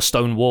 you build a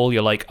stone wall,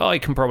 you're like, oh, I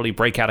can probably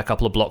break out a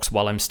couple of blocks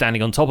while I'm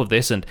standing on top of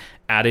this and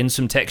add in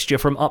some texture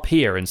from up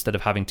here instead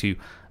of having to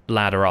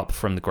ladder up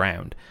from the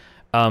ground.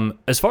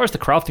 As far as the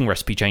crafting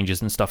recipe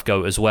changes and stuff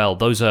go as well,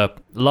 those are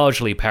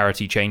largely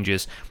parity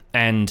changes,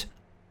 and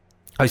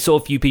I saw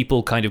a few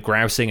people kind of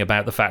grousing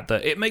about the fact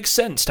that it makes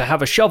sense to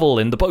have a shovel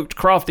in the boat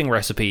crafting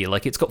recipe,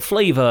 like it's got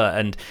flavor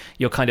and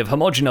you're kind of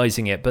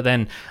homogenizing it, but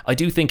then I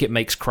do think it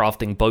makes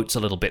crafting boats a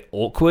little bit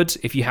awkward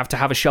if you have to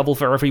have a shovel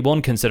for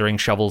everyone, considering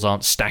shovels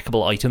aren't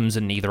stackable items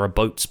and neither are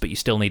boats, but you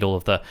still need all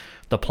of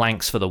the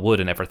planks for the wood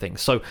and everything.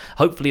 So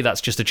hopefully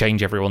that's just a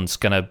change everyone's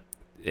gonna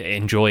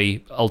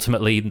enjoy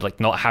ultimately, like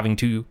not having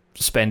to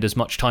spend as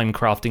much time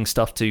crafting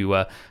stuff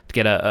to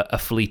get a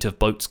fleet of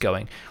boats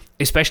going.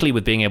 Especially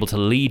with being able to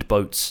lead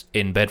boats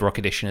in Bedrock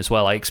Edition as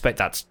well. I expect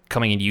that's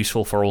coming in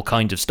useful for all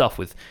kinds of stuff,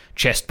 with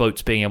chest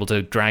boats being able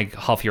to drag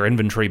half your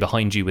inventory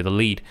behind you with a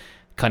lead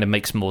kind of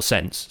makes more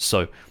sense.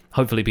 So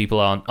hopefully people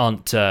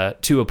aren't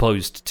too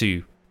opposed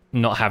to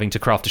not having to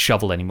craft a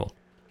shovel anymore.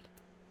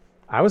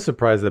 I was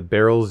surprised that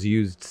barrels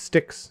used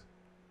sticks.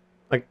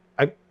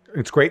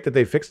 It's great that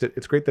they fixed it.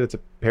 It's great that it's a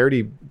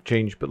parity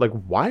change, but like,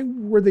 why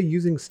were they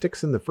using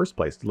sticks in the first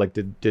place? Like,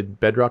 did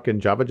Bedrock and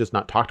Java just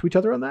not talk to each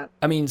other on that?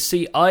 I mean,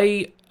 see,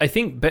 I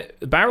think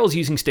barrels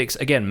using sticks,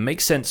 again,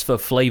 makes sense for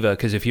flavor,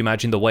 because if you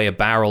imagine the way a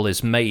barrel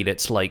is made,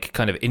 it's like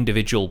kind of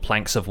individual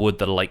planks of wood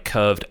that are like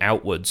curved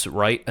outwards,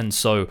 right? And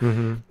so,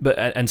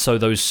 so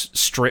those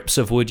strips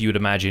of wood, you would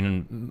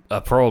imagine, are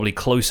probably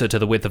closer to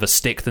the width of a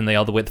stick than they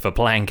are the width of a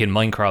plank in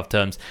Minecraft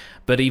terms.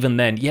 But even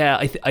then, yeah,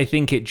 I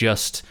think it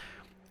just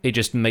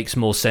makes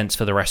more sense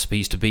for the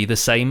recipes to be the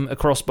same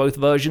across both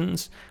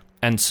versions.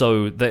 And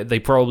so they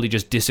probably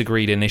just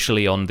disagreed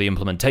initially on the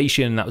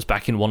implementation. That was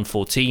back in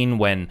 1.14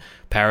 when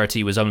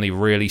parity was only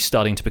really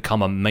starting to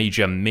become a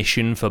major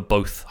mission for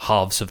both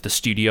halves of the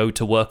studio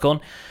to work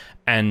on.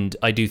 And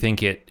I do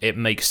think it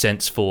makes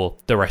sense for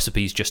the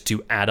recipes just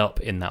to add up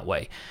in that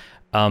way.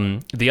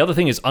 The other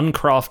thing is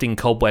uncrafting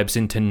cobwebs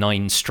into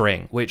 9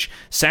 string, which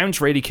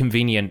sounds really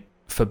convenient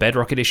for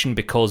Bedrock Edition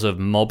because of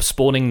mob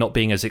spawning not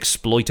being as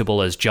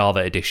exploitable as Java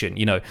Edition.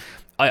 You know,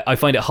 I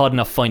find it hard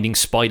enough finding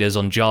spiders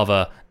on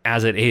Java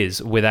as it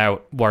is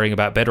without worrying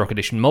about Bedrock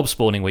Edition mob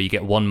spawning, where you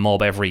get one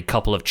mob every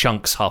couple of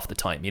chunks half the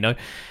time, you know?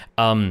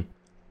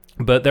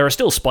 But there are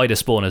still spider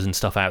spawners and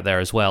stuff out there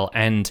as well,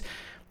 and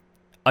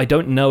I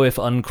don't know if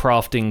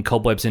uncrafting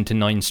cobwebs into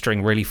 9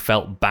 string really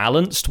felt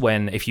balanced,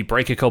 when if you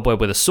break a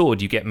cobweb with a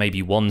sword, you get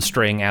maybe 1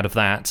 string out of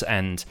that,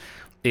 and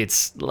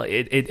it's like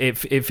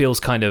it feels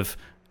kind of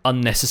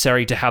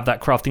unnecessary to have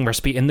that crafting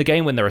recipe in the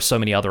game when there are so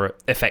many other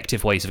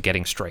effective ways of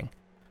getting string.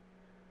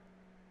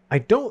 I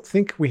don't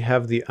think we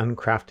have the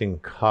uncrafting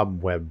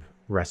cobweb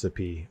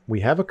recipe. We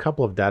have a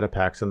couple of data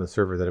packs on the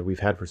server that we've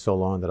had for so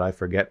long that I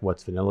forget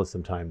what's vanilla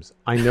sometimes.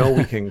 I know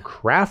we can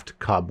craft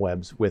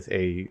cobwebs with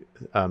a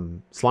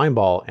slime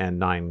ball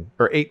and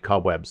 8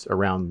 cobwebs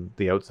around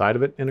the outside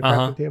of it in a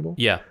crafting table.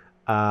 Yeah.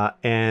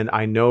 And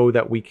I know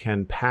that we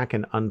can pack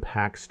and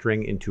unpack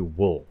string into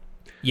wool.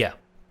 Yeah.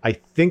 I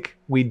think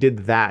we did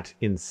that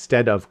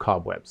instead of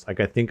cobwebs. Like,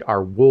 I think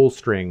our wool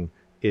string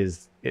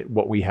is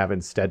what we have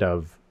instead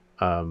of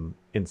the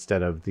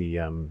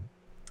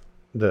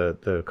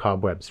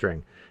cobweb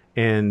string.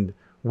 And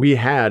we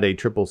had a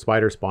triple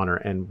spider spawner,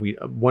 and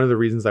one of the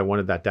reasons I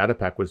wanted that data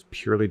pack was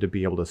purely to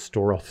be able to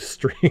store all the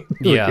string.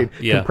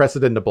 Compress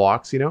it into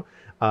blocks, you know.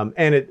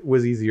 And it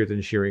was easier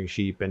than shearing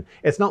sheep, and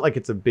it's not like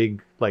it's a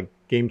big like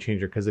game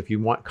changer, because if you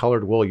want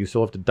colored wool, you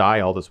still have to dye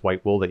all this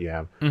white wool that you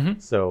have.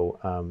 So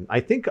I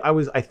think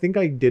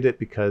I did it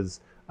because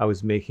I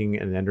was making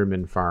an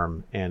Enderman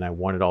farm and I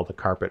wanted all the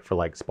carpet for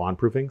like spawn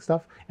proofing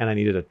stuff, and I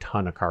needed a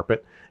ton of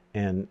carpet,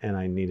 and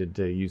I needed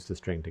to use the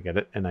string to get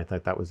it, and I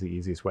thought that was the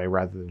easiest way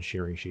rather than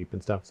shearing sheep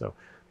and stuff. So,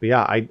 but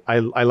yeah,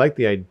 I like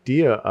the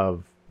idea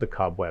of the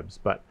cobwebs,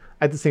 but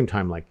at the same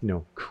time, like, you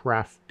know,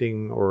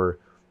 crafting or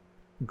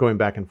going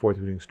back and forth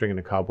between string and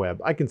a cobweb,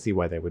 I can see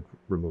why they would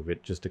remove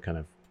it, just to kind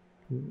of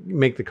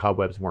make the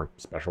cobwebs more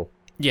special.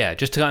 Yeah,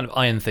 just to kind of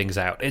iron things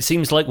out. It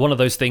seems like one of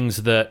those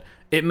things that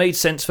it made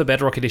sense for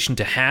Bedrock Edition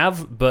to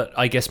have, but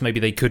I guess maybe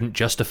they couldn't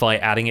justify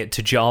adding it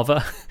to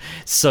Java.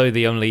 So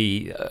the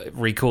only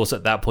recourse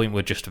at that point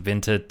would just have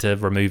been to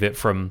remove it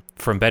from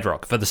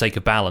Bedrock for the sake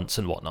of balance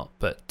and whatnot.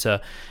 But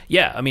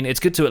yeah, I mean, it's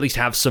good to at least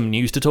have some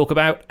news to talk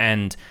about,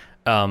 and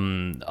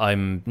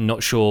I'm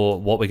not sure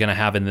what we're going to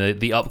have in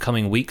the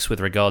upcoming weeks with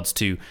regards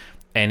to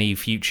any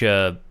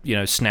future, you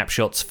know,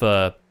 snapshots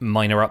for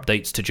minor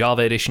updates to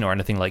Java Edition or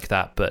anything like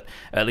that. But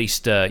at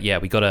least, yeah,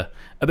 we got a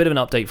bit of an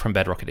update from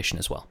Bedrock Edition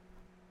as well.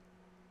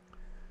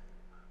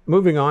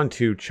 Moving on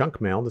to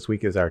chunk mail. This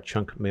week is our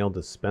chunk mail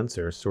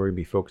dispenser, so we'll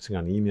be focusing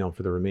on email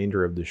for the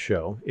remainder of the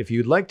show. If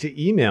you'd like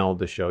to email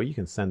the show, you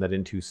can send that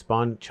into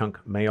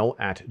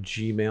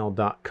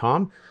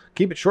spawnchunkmail@gmail.com.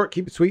 Keep it short,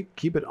 keep it sweet,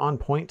 keep it on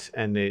point,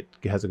 and it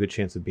has a good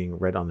chance of being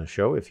read on the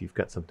show if you've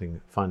got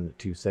something fun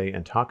to say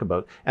and talk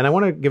about. And I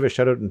want to give a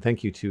shout out and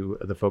thank you to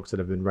the folks that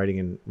have been writing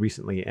in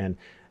recently. And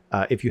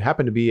if you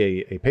happen to be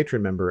a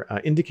patron member,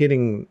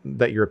 indicating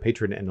that you're a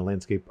patron and a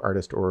landscape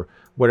artist or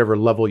whatever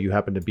level you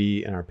happen to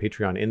be in our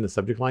Patreon in the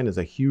subject line is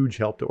a huge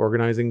help to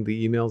organizing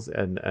the emails,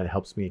 and it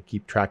helps me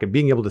keep track and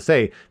being able to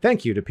say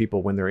thank you to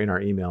people when they're in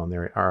our email and they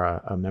are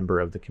a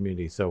member of the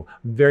community. So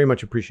very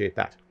much appreciate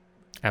that.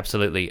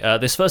 Absolutely.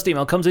 This first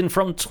email comes in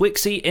from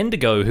Twixie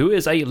Indigo, who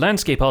is a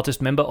landscape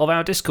artist member of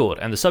our Discord,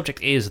 and the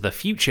subject is the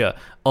future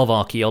of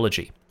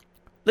archaeology.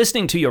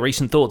 Listening to your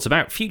recent thoughts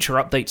about future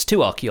updates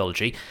to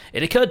archaeology,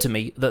 it occurred to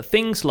me that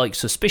things like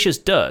suspicious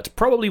dirt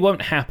probably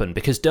won't happen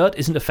because dirt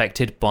isn't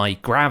affected by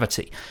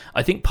gravity.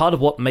 I think part of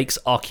what makes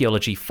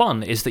archaeology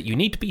fun is that you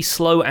need to be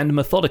slow and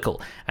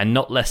methodical, and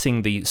not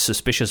letting the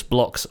suspicious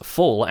blocks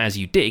fall as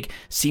you dig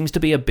seems to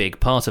be a big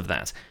part of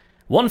that.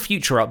 One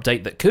future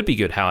update that could be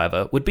good,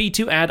 however, would be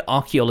to add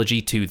archaeology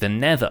to the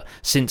Nether,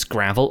 since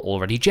gravel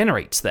already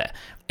generates there.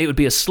 It would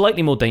be a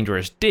slightly more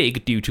dangerous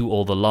dig due to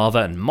all the lava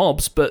and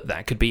mobs, but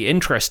that could be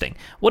interesting.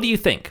 What do you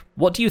think?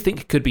 What do you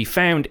think could be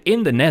found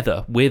in the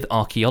Nether with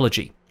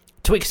archaeology?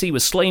 Twixie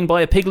was slain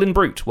by a piglin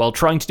brute while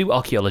trying to do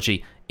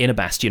archaeology in a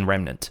bastion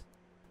remnant.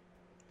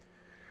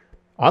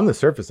 On the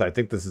surface, I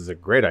think this is a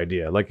great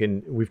idea.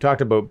 We've talked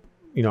about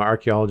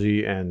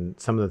archaeology and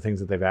some of the things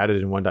that they've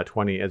added in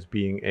 1.20 as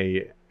being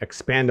a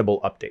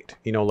expandable update.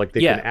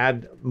 They can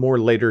add more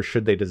later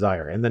should they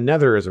desire. And the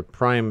Nether is a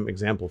prime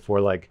example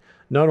for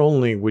not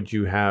only would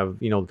you have,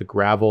 the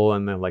gravel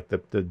and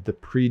the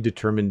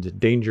predetermined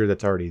danger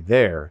that's already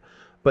there,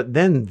 but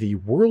then the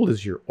world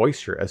is your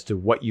oyster as to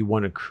what you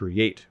want to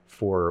create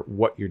for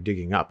what you're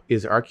digging up.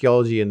 Is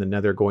archaeology in the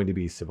Nether going to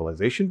be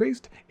civilization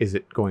based? Is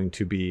it going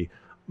to be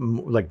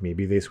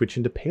maybe they switch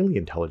into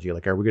paleontology?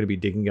 Are we going to be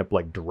digging up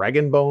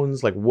dragon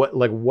bones?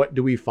 What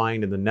do we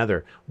find in the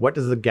Nether? What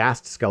does the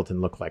Ghast skeleton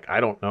look like? I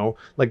don't know.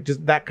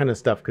 Just that kind of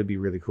stuff could be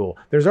really cool.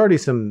 There's already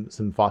some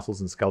fossils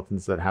and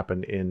skeletons that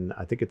happen in,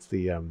 I think it's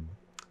the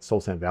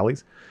Soul Sand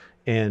Valleys,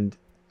 and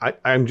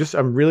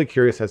I'm really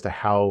curious as to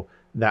how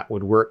that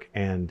would work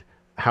and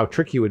how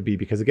tricky it would be,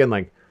 because again,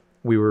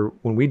 when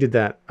we did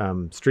that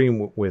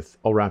stream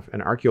with Ulraf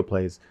and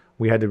Archaeoplays,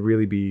 we had to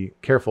really be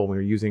careful when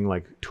we were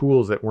using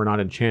tools that were not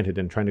enchanted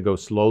and trying to go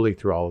slowly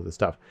through all of this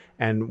stuff.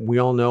 And we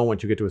all know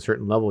once you get to a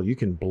certain level, you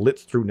can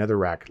blitz through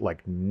Netherrack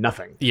like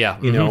nothing. Yeah.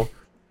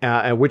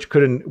 And which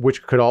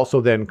could also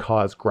then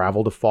cause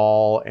gravel to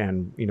fall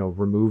and,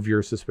 remove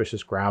your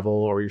suspicious gravel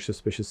or your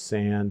suspicious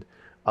sand.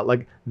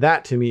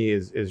 That to me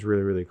is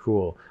really, really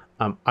cool.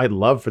 I'd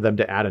love for them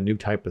to add a new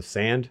type of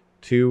sand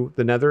to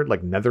the Nether,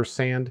 like Nether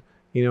sand,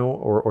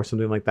 or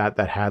something like that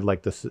had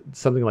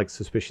something like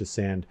suspicious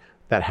sand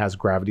that has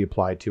gravity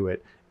applied to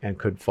it and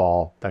could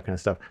fall, that kind of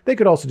stuff. They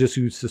could also just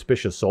use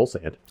suspicious soul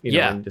sand,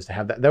 and just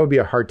have that. That would be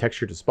a hard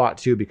texture to spot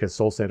too, because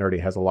soul sand already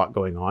has a lot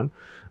going on.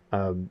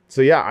 I'm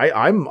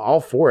all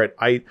for it.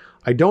 I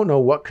don't know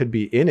what could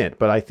be in it,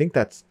 but I think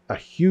that's a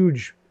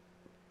huge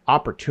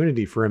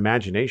opportunity for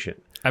imagination.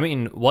 I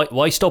mean,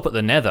 why stop at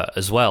the Nether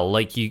as well?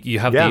 You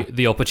have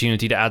the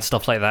opportunity to add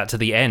stuff like that to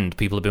the end.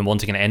 People have been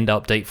wanting an end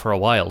update for a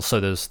while, so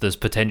there's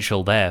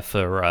potential there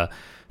for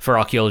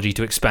archaeology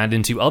to expand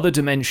into other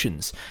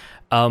dimensions.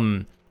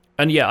 And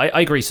yeah,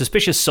 I agree.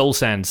 Suspicious soul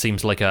sand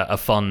seems like a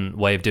fun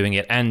way of doing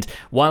it. And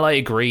while I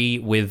agree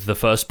with the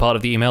first part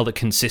of the email that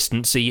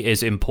consistency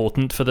is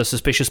important for the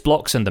suspicious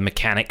blocks and the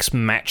mechanics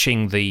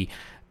matching the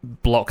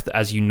block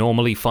as you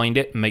normally find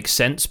it makes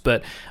sense,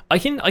 but I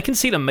can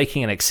see them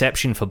making an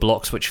exception for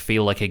blocks which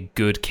feel like a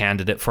good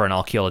candidate for an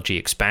archaeology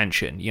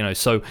expansion.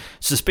 So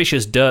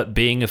suspicious dirt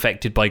being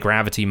affected by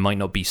gravity might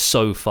not be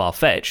so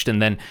far-fetched,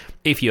 and then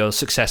if you're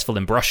successful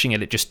in brushing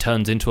it, it just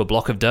turns into a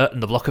block of dirt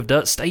and the block of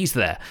dirt stays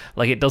there.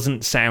 It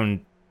doesn't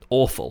sound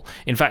awful.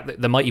 In fact,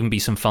 there might even be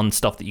some fun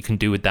stuff that you can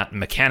do with that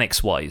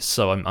mechanics-wise,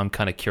 so I'm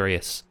kind of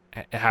curious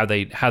how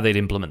they'd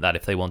implement that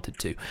if they wanted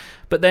to.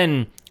 But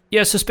then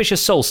yeah, suspicious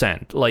soul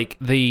sand.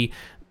 The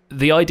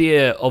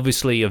idea,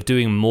 obviously, of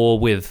doing more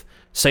with,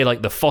 say,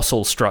 the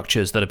fossil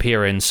structures that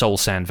appear in soul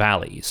sand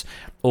valleys,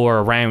 or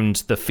around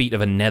the feet of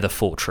a nether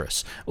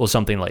fortress, or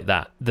something like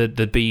that.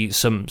 There'd be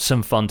some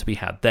fun to be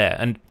had there.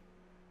 And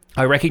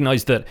I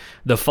recognize that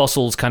the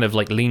fossils kind of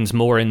leans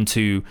more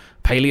into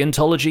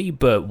paleontology,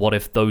 but what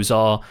if those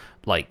are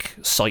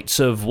sites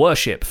of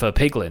worship for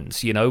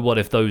piglins? What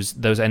if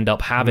those end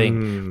up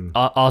having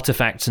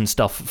artifacts and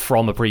stuff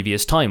from a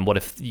previous time? What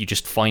if you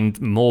just find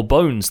more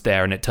bones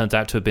there and it turns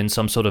out to have been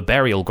some sort of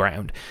burial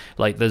ground?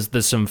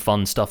 There's some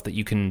fun stuff that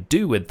you can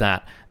do with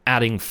that,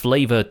 adding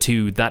flavor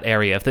to that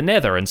area of the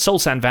Nether. And soul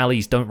sand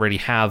valleys don't really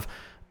have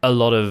a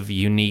lot of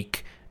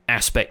unique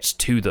aspects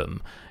to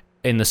them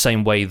in the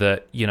same way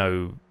that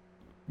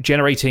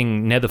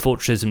generating nether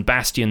fortresses and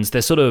bastions,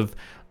 they're sort of,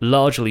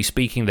 largely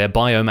speaking, they're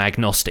biome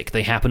agnostic.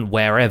 They happen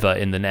wherever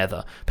in the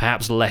nether,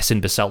 perhaps less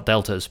in basalt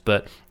deltas,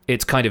 but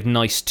it's kind of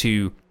nice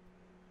to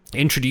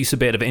introduce a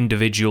bit of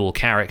individual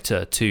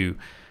character to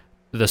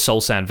the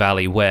Soul Sand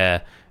Valley,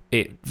 where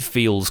it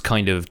feels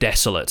kind of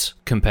desolate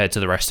compared to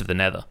the rest of the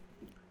nether.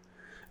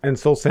 And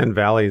Soul Sand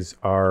Valleys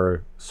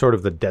are sort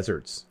of the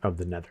deserts of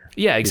the nether.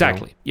 Yeah,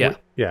 exactly.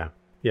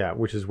 Yeah,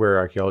 which is where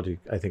archaeology,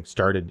 I think,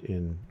 started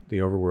in the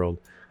overworld.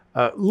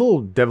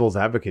 Little devil's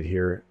advocate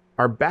here.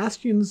 Are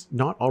bastions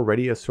not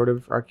already a sort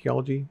of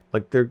archaeology?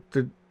 Like,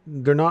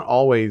 they're not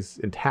always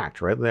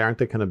intact, right? Aren't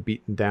they kind of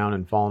beaten down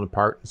and falling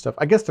apart and stuff?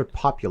 I guess they're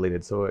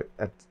populated, so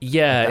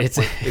is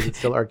it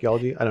still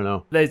archaeology? I don't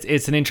know.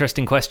 It's an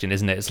interesting question,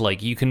 isn't it? It's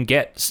like you can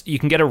get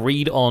a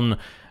read on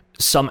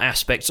some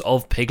aspects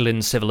of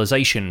Piglin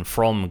civilization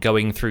from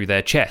going through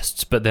their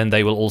chests, but then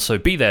they will also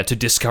be there to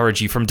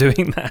discourage you from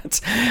doing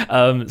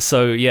that.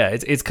 So yeah,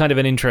 it's kind of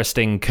an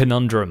interesting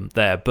conundrum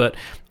there. But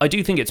I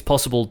do think it's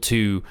possible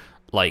to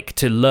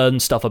learn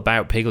stuff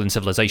about Piglin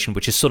civilization,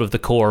 which is sort of the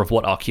core of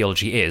what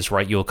archaeology is,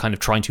 right? You're kind of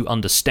trying to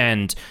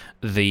understand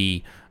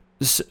the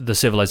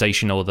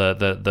civilization or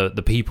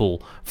the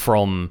people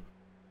from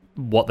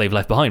what they've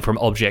left behind, from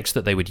objects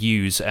that they would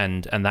use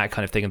and that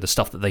kind of thing, and the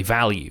stuff that they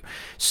value.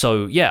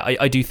 So yeah,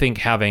 I do think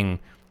having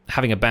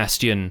a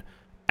bastion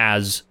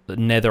as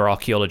nether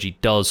archaeology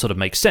does sort of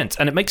make sense.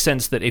 And it makes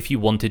sense that if you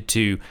wanted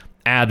to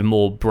add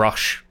more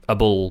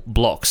brushable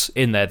blocks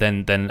in there,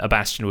 then a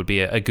bastion would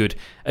be a good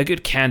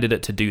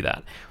candidate to do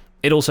that.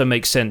 It also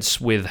makes sense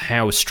with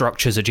how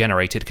structures are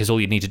generated, because all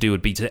you'd need to do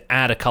would be to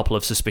add a couple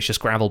of suspicious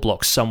gravel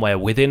blocks somewhere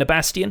within a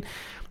bastion,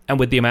 and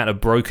with the amount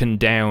of broken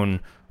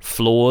down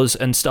floors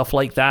and stuff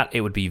like that, it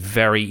would be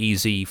very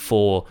easy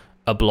for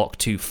a block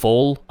to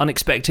fall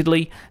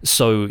unexpectedly.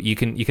 So you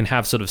can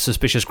have sort of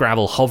suspicious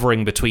gravel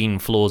hovering between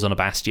floors on a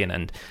bastion,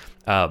 and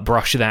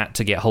brush that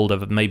to get hold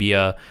of maybe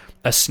a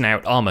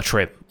snout armor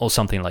trim or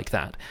something like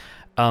that.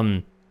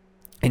 In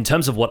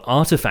terms of what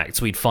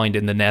artifacts we'd find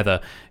in the nether,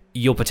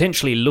 you're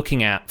potentially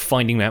looking at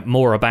finding out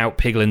more about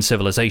Piglin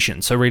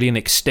civilization. So really an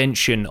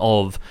extension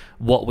of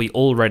what we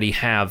already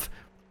have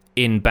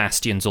in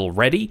bastions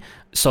already.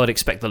 So I'd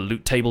expect the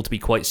loot table to be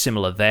quite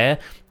similar there.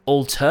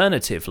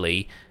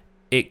 Alternatively,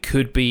 it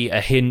could be a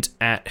hint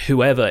at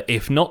whoever,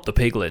 if not the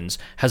Piglins,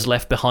 has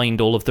left behind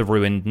all of the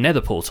ruined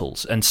nether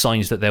portals, and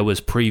signs that there was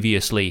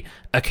previously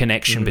a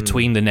connection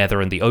between the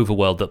nether and the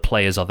overworld that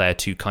players are there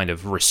to kind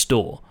of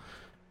restore.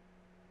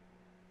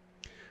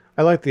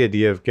 I like the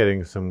idea of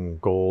getting some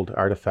gold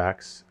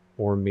artifacts,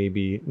 or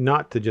maybe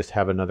not to just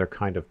have another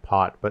kind of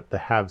pot, but to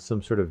have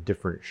some sort of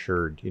different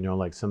sherd,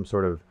 like some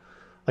sort of,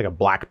 like a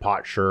black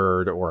pot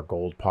sherd or a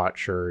gold pot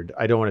sherd.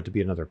 I don't want it to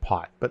be another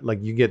pot, but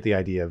like, you get the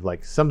idea of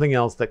like something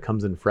else that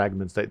comes in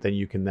fragments that then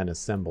you can then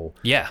assemble.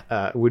 Yeah.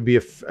 It would be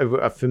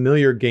a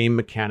familiar game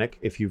mechanic.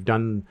 If you've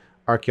done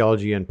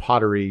archaeology and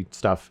pottery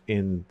stuff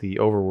in the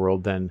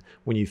overworld, then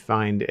when you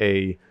find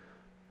a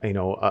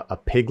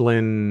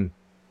Piglin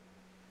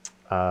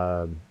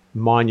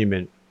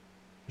monument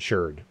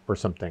sherd or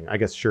something, I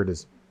guess sherd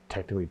is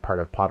technically part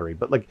of pottery,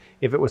 but like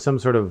if it was some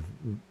sort of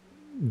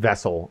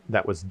vessel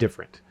that was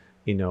different,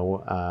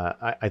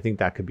 I think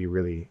that could be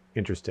really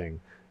interesting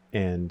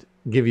and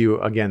give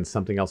you, again,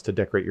 something else to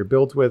decorate your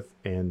builds with,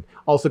 and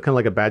also kind of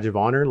like a badge of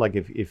honor. Like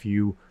if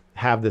you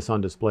have this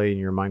on display in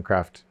your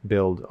Minecraft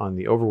build on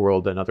the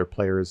overworld, and other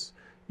players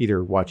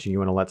either watching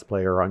you in a Let's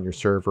Play or on your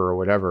server or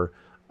whatever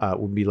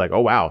would be like,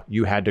 oh wow,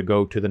 you had to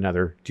go to the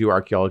nether, do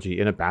archaeology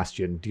in a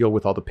bastion, deal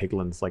with all the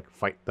Piglins, like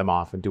fight them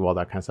off and do all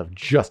that kind of stuff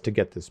just to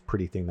get this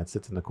pretty thing that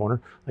sits in the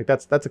corner. Like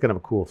that's a kind of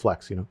a cool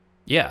flex,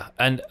 Yeah,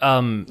 and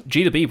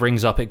G2B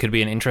brings up it could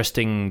be an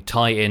interesting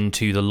tie-in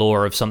to the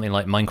lore of something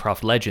like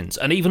Minecraft Legends,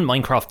 and even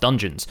Minecraft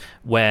Dungeons,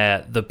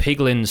 where the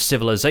Piglin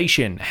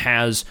civilization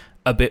has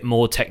a bit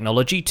more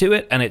technology to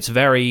it, and it's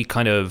very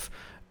kind of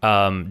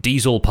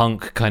diesel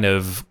punk kind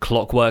of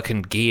clockwork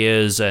and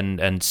gears and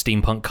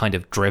steampunk kind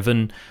of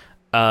driven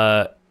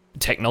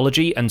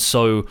technology. And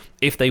so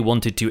if they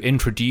wanted to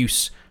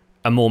introduce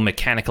a more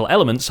mechanical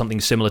element,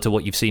 something similar to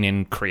what you've seen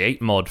in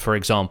Create Mod, for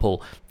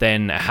example,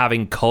 then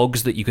having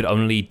cogs that you could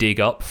only dig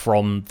up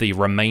from the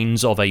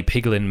remains of a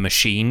Piglin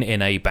machine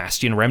in a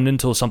Bastion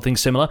Remnant or something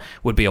similar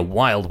would be a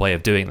wild way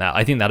of doing that.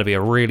 I think that'd be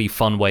a really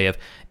fun way of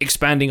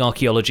expanding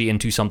archaeology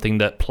into something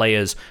that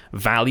players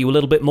value a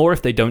little bit more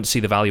if they don't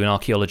see the value in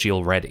archaeology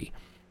already.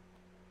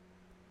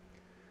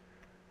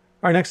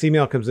 Our next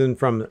email comes in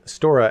from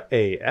Stora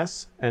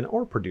AS, an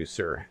ore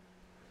producer.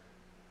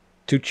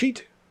 To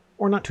cheat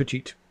or not to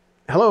cheat?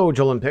 Hello,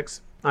 Joel and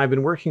Pix. I've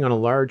been working on a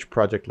large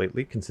project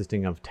lately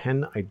consisting of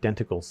 10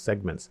 identical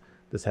segments.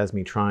 This has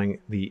me trying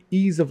the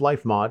Ease of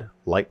Life mod,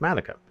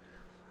 Lightmatica.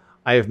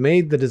 I have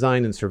made the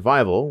design in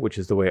survival, which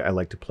is the way I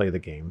like to play the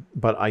game,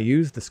 but I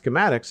use the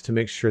schematics to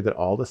make sure that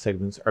all the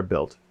segments are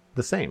built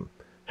the same.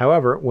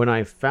 However, when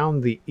I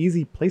found the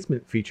easy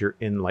placement feature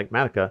in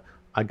Lightmatica,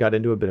 I got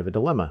into a bit of a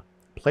dilemma.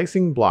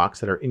 Placing blocks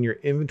that are in your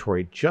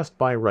inventory just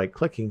by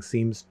right-clicking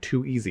seems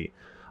too easy.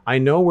 I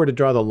know where to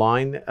draw the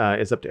line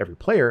is up to every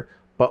player,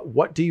 But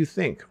what do you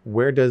think?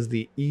 Where does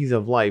the ease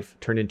of life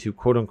turn into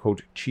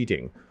quote-unquote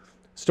cheating?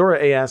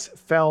 Stora AS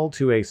fell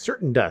to a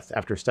certain death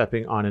after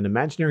stepping on an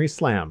imaginary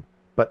slam,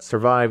 but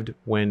survived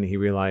when he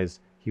realized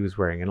he was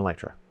wearing an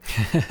Elytra.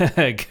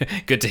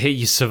 Good to hear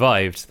you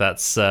survived.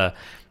 That's,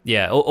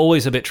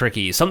 always a bit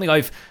tricky. Something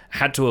I've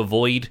had to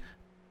avoid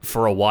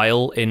for a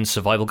while in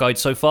Survival Guide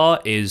so far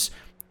is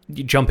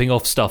jumping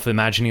off stuff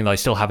imagining that I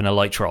still have an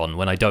Elytra on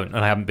when I don't, and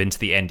I haven't been to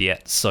the end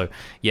yet. So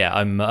yeah,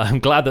 I'm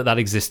glad that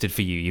existed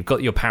for you. You've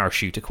got your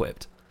parachute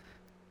equipped.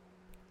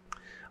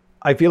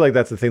 I feel like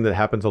that's the thing that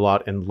happens a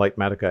lot in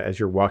Litematica as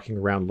you're walking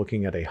around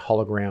looking at a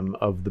hologram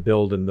of the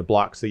build and the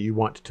blocks that you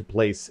want to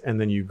place, and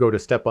then you go to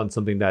step on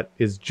something that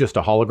is just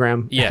a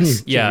hologram.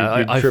 Yes,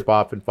 you trip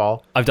off and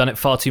fall. I've done it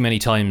far too many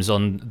times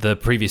on the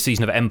previous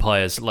season of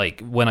Empires.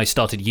 Like, when I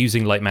started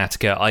using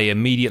Litematica, I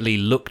immediately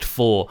looked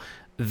for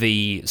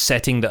the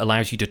setting that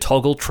allows you to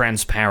toggle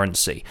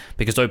transparency,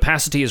 because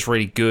opacity is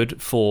really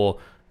good for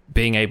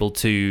being able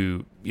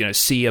to,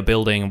 see a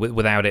building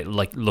without it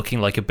like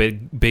looking like a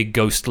big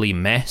ghostly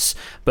mess.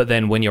 But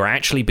then when you're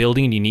actually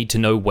building and you need to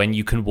know when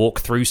you can walk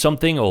through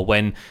something or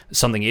when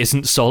something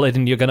isn't solid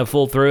and you're going to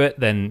fall through it,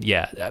 then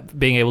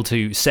being able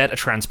to set a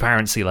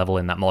transparency level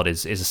in that mod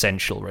is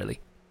essential, really.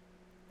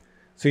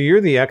 So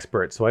you're the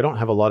expert, so I don't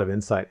have a lot of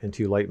insight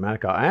into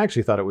Litematica. I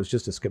actually thought it was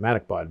just a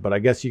schematic mod, but I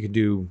guess you could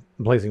do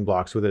blazing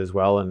blocks with it as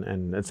well,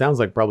 and it sounds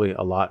like probably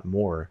a lot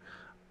more.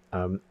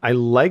 I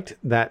liked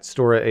that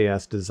Stora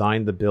AS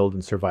designed the build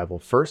in survival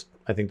first.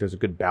 I think there's a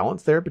good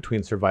balance there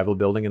between survival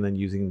building and then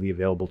using the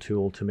available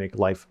tool to make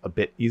life a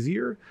bit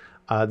easier.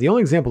 The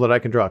only example that I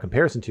can draw a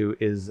comparison to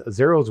is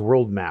Zero's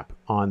world map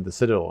on the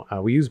Citadel.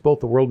 We use both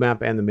the world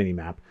map and the mini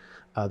map.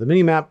 The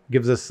mini map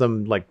gives us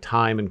some like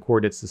time and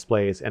coordinates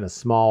displays and a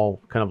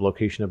small kind of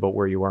location about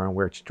where you are and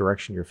which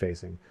direction you're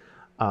facing.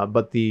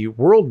 But the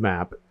world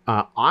map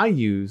I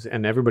use,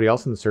 and everybody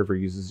else in the server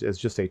uses, as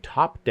just a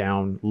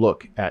top-down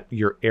look at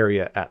your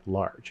area at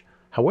large.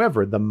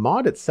 However, the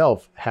mod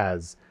itself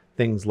has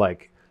things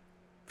like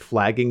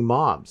flagging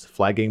mobs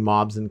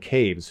in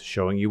caves,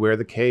 showing you where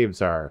the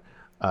caves are,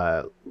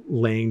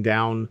 laying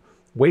down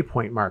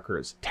waypoint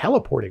markers,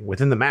 teleporting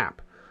within the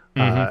map.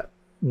 Mm-hmm.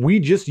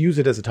 We just use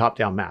it as a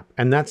top-down map,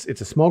 and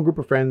it's a small group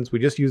of friends. We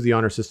just use the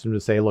honor system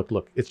to say,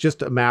 look, it's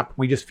just a map.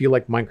 We just feel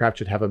like Minecraft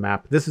should have a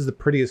map. This is the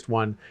prettiest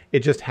one. It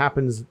just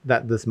happens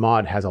that this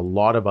mod has a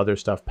lot of other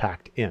stuff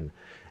packed in.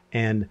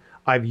 And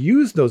I've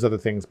used those other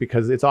things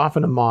because it's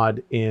often a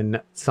mod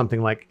in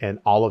something like an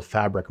Olive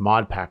Fabric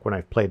mod pack when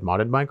I've played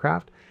modded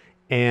Minecraft.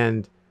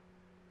 And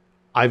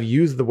I've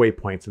used the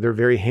waypoints. They're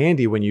very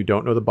handy when you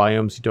don't know the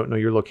biomes, you don't know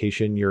your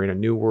location, you're in a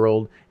new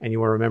world, and you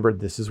want to remember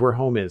this is where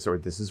home is, or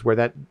this is where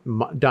that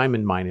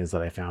diamond mine is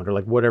that I found, or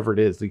like whatever it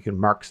is, you can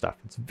mark stuff.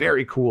 It's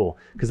very cool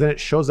because then it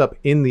shows up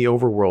in the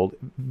overworld,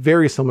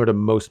 very similar to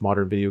most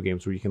modern video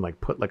games where you can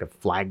like put like a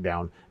flag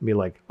down and be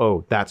like,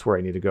 oh, that's where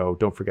I need to go.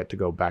 Don't forget to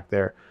go back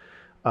there.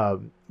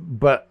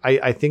 But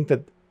I think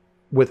that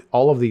with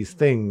all of these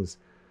things,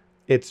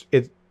 it's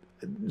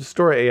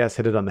Stora AS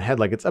hit it on the head.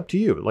 Like, it's up to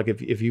you. Like,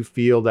 if you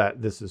feel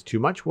that this is too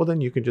much, well, then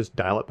you can just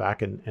dial it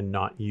back and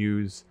not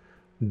use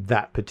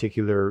that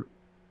particular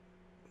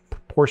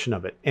portion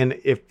of it. And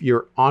if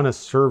you're on a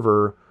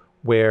server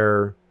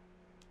where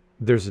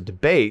there's a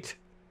debate,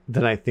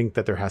 then I think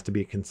that there has to be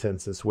a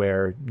consensus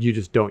where you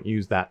just don't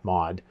use that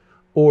mod,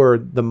 or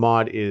the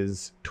mod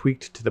is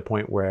tweaked to the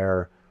point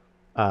where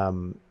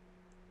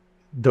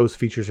those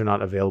features are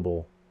not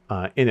available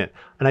in it.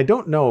 And I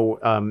don't know,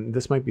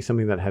 this might be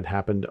something that had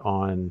happened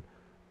on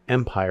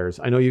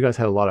Empires. I know you guys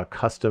had a lot of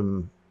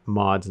custom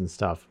mods and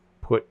stuff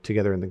put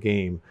together in the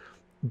game,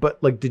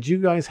 but like, did you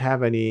guys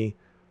have any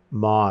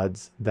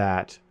mods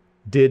that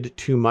did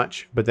too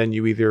much, but then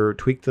you either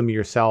tweaked them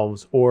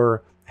yourselves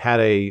or had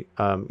a,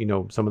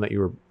 someone that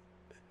you were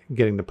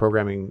getting the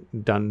programming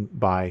done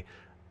by,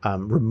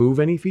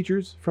 remove any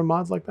features from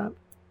mods like that?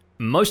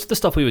 Most of the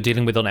stuff we were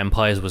dealing with on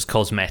Empires was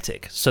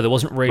cosmetic, so there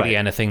wasn't really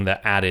anything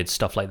that added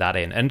stuff like that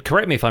in. And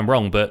correct me if I'm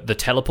wrong, but the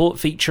teleport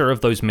feature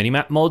of those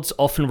minimap mods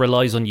often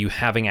relies on you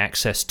having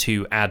access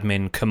to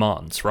admin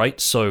commands,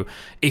 right? So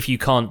if you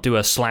can't do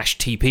a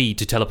 /TP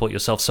to teleport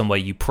yourself somewhere,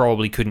 you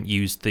probably couldn't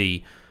use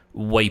the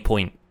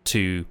waypoint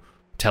to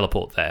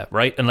teleport there,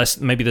 right? Unless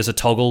maybe there's a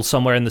toggle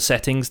somewhere in the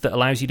settings that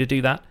allows you to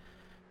do that.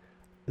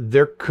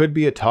 There could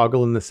be a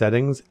toggle in the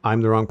settings.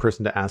 I'm the wrong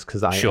person to ask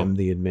because I am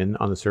the admin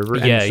on the server,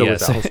 and so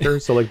is Alistair.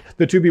 So like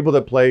the two people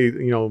that play,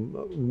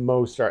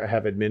 most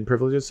have admin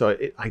privileges. So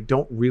I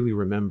don't really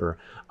remember.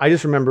 I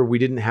just remember we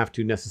didn't have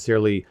to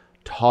necessarily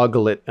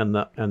toggle it and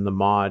the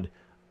mod.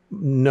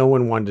 No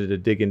one wanted to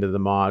dig into the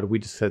mod. We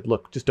just said,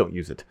 look, just don't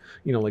use it.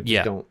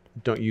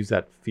 Don't use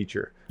that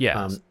feature.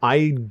 Yeah.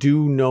 I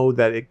do know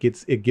that it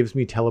gives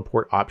me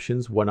teleport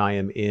options when I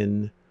am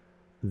in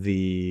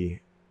the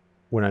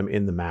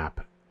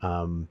map.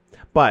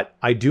 But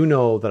I do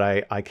know that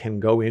I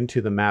can go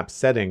into the map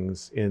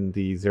settings in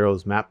the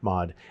Zero's map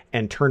mod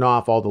and turn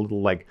off all the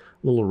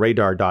little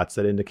radar dots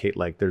that indicate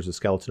like there's a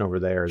skeleton over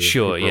there.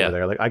 Over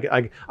there.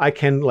 Like I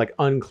can like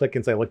unclick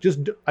and say like,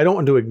 just, I don't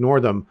want to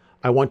ignore them.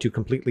 I want to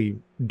completely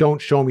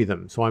don't show me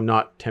them, so I'm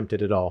not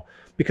tempted at all.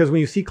 Because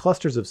when you see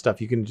clusters of stuff,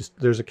 you can just,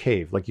 there's a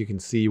cave, like you can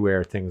see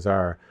where things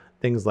are.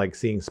 Things like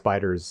seeing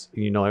spiders,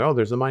 like, oh,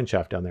 there's a mine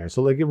shaft down there.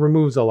 So like it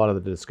removes a lot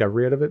of the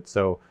discovery out of it.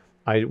 So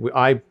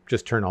I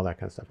just turn all that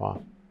kind of stuff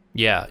off.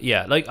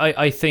 Yeah. Like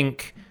I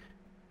think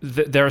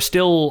there are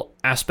still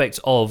aspects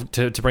of,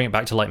 to bring it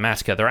back to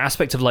Litematica, there are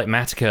aspects of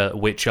Litematica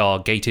which are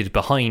gated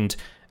behind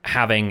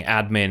having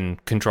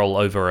admin control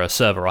over a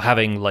server or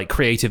having like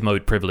creative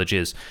mode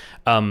privileges.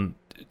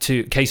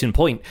 To case in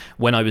point,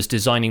 when I was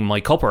designing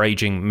my copper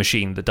aging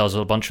machine that does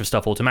a bunch of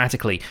stuff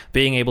automatically,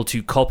 being able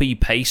to copy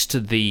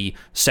paste the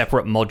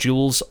separate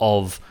modules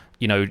of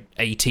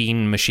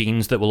 18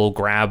 machines that will all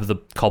grab the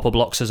copper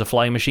blocks as a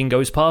flying machine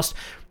goes past,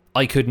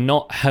 I could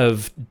not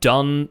have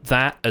done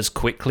that as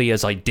quickly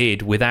as I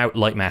did without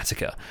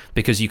Litematica,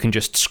 because you can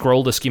just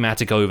scroll the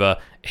schematic over,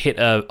 hit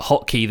a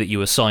hotkey that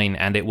you assign,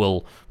 and it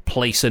will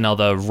place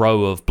another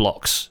row of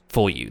blocks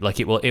for you.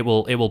 Like it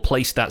will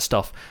place that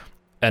stuff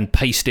and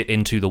paste it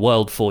into the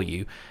world for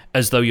you,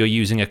 as though you're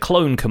using a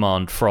clone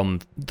command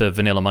from the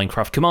vanilla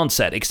Minecraft command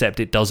set,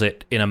 except it does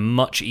it in a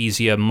much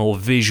easier, more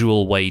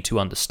visual way to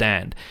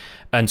understand.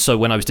 And so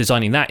when I was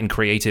designing that in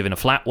creative in a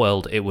flat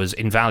world, it was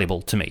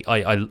invaluable to me.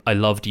 I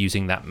loved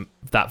using that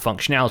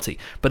functionality.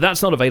 But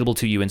that's not available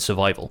to you in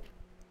survival.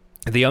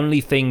 The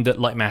only thing that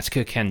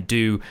Litematica can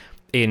do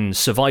in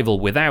survival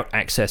without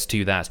access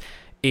to that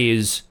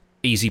is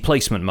easy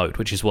placement mode,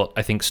 which is what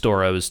I think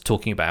Stora was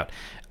talking about,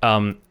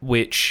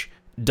 which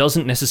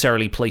doesn't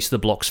necessarily place the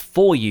blocks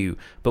for you,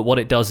 but what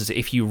it does is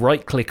if you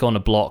right-click on a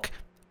block,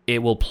 it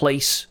will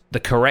place the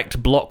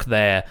correct block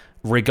there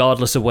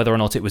regardless of whether or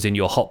not it was in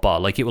your hotbar.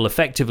 Like, it will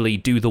effectively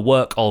do the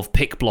work of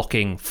pick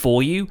blocking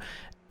for you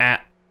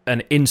at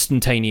an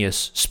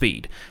instantaneous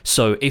speed.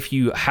 So if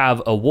you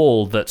have a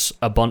wall that's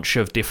a bunch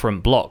of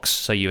different blocks,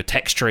 so you're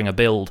texturing a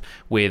build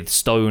with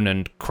stone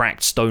and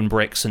cracked stone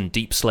bricks and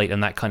deep slate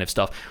and that kind of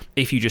stuff,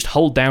 if you just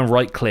hold down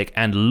right-click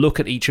and look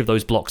at each of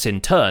those blocks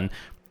in turn,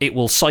 it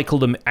will cycle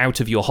them out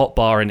of your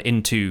hotbar and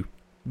into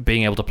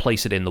being able to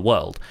place it in the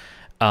world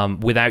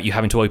without you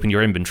having to open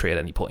your inventory at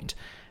any point.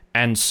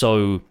 And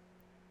so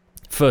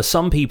for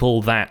some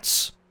people,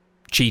 that's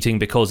cheating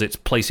because it's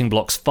placing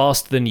blocks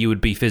faster than you would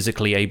be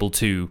physically able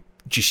to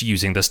just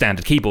using the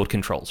standard keyboard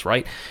controls,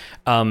 right?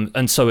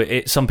 And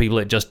so some people,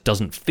 it just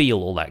doesn't feel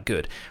all that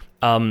good.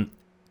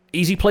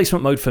 Easy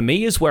placement mode for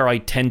me is where I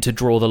tend to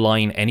draw the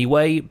line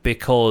anyway,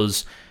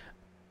 because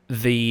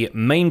the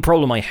main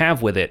problem I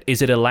have with it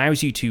is it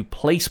allows you to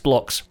place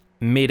blocks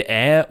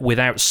mid-air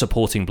without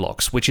supporting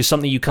blocks, which is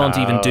something you can't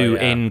even do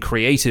in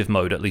creative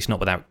mode, at least not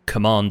without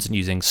commands and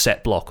using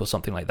set block or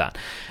something like that.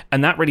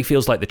 And that really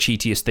feels like the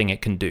cheatiest thing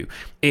it can do.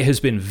 It has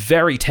been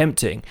very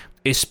tempting,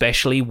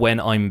 especially when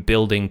I'm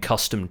building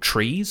custom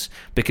trees,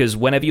 because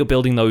whenever you're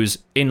building those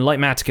in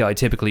Litematica, I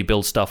typically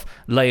build stuff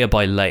layer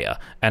by layer,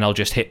 and I'll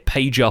just hit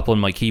page up on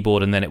my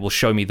keyboard and then it will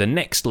show me the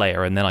next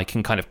layer, and then I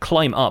can kind of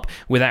climb up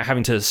without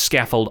having to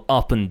scaffold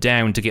up and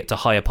down to get to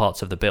higher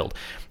parts of the build.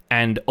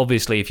 And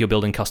obviously, if you're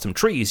building custom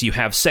trees, you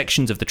have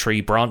sections of the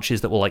tree,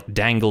 branches that will like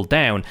dangle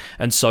down.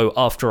 And so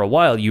after a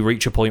while, you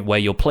reach a point where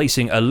you're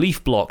placing a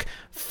leaf block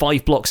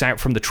 5 blocks out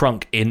from the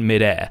trunk in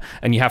midair.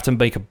 And you have to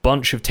make a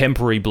bunch of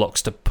temporary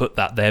blocks to put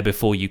that there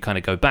before you kind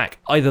of go back.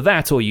 Either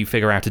that, or you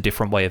figure out a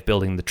different way of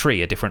building the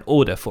tree, a different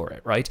order for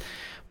it, right?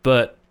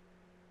 But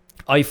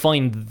I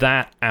find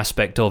that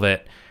aspect of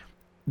it,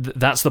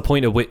 that's the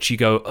point at which you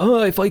go,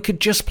 oh, if I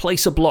could just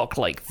place a block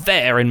like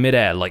there in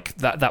midair, like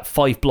that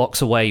 5 blocks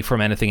away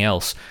from anything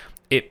else,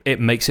 it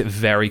makes it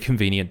very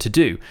convenient to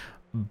do.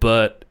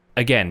 But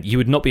again, you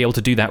would not be able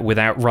to do that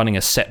without running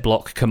a set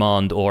block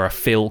command or a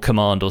fill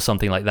command or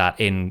something like that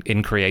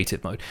in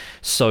creative mode.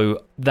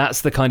 So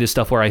that's the kind of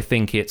stuff where I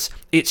think it's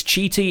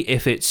cheaty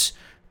if it's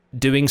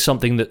doing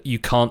something that you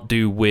can't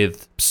do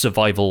with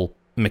survival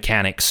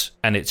mechanics,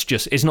 and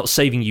it's not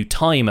saving you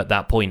time at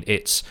that point,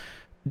 it's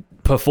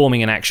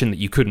performing an action that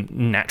you couldn't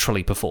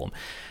naturally perform.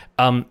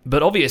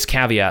 But obvious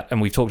caveat,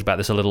 and we've talked about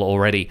this a little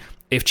already,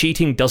 if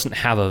cheating doesn't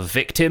have a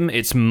victim,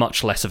 it's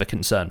much less of a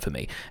concern for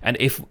me. And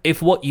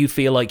if what you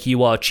feel like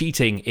you are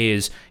cheating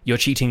is you're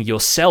cheating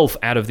yourself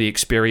out of the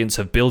experience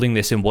of building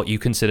this in what you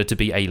consider to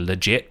be a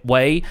legit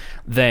way,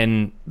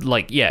 then,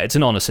 like, yeah, it's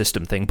an honor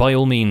system thing. By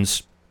all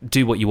means,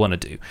 do what you want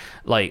to do.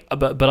 Like,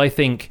 but I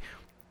think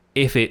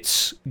if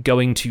it's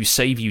going to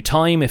save you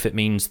time, if it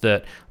means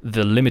that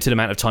the limited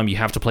amount of time you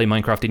have to play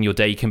Minecraft in your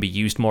day can be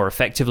used more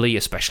effectively,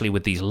 especially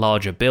with these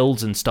larger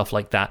builds and stuff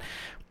like that,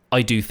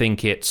 I do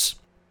think it's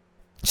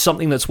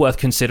something that's worth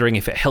considering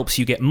if it helps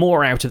you get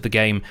more out of the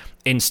game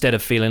instead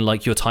of feeling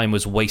like your time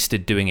was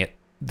wasted doing it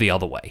the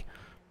other way.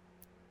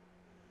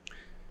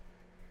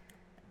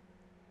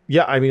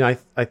 Yeah, I mean,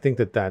 I think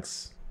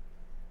that's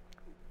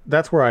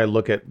where I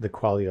look at the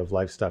quality of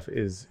life stuff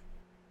is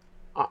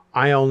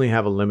I only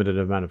have a limited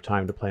amount of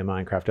time to play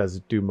Minecraft, as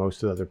do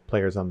most of the other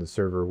players on the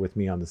server with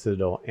me on the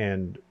Citadel,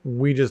 and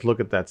we just look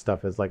at that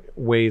stuff as like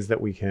ways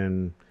that we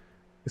can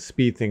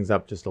speed things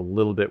up just a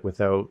little bit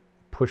without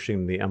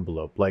pushing the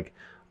envelope. Like,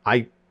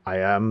 I I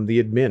am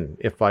the admin.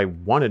 If I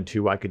wanted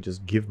to, I could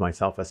just give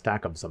myself a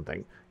stack of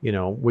something,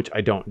 which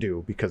I don't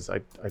do because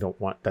I don't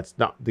want, that's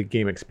not the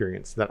game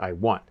experience that I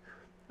want.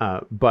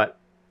 But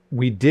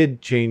we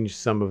did change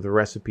some of the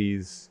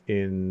recipes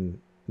in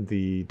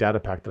the data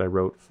pack that I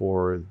wrote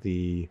for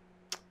the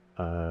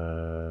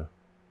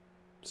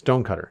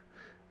stonecutter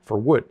for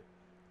wood,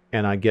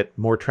 and I get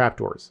more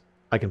trapdoors.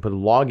 I can put a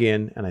log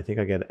in, and I think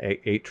I get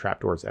 8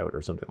 trapdoors out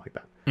or something like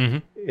that. Mm-hmm.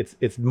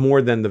 It's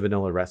more than the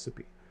vanilla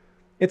recipe.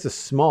 It's a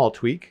small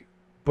tweak,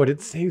 but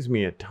it saves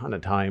me a ton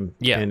of time.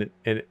 Yeah.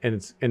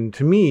 And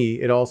to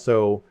me, it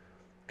also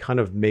kind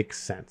of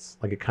makes sense.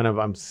 Like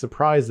I'm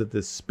surprised that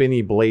this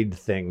spinny blade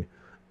thing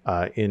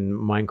in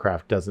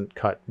Minecraft doesn't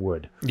cut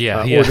wood.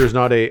 Yeah. Or there's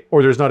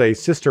not a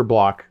sister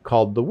block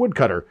called the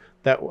woodcutter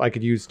that I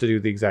could use to do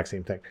the exact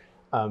same thing.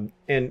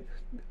 And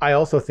I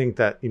also think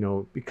that,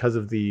 because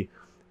of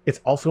it's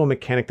also a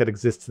mechanic that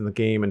exists in the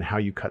game and how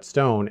you cut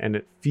stone, and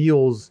it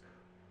feels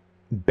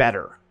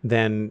better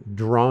than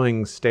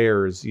drawing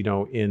stairs,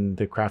 in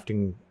the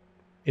crafting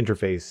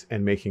interface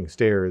and making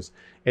stairs.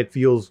 It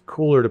feels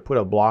cooler to put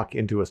a block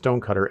into a stone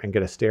cutter and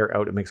get a stair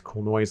out. It makes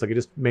cool noise. Like, it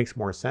just makes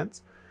more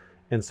sense.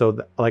 And so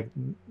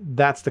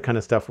that's the kind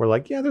of stuff where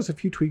there's a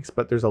few tweaks,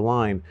 but there's a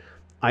line.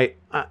 I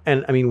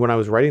mean, when I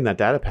was writing that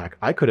data pack,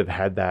 I could have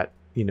had that,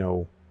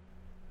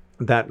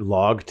 that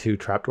log to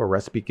trapdoor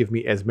recipe give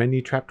me as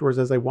many trapdoors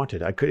as I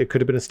wanted. It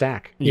could have been a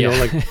stack,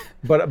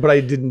 but I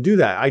didn't do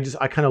that.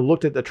 I kind of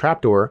looked at the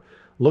trapdoor,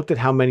 looked at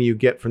how many you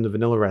get from the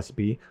vanilla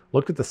recipe,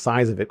 looked at the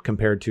size of it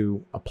compared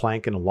to a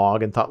plank and a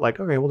log, and thought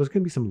okay, well, there's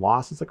going to be some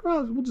loss. It's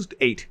well, we'll just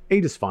 8.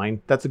 8 is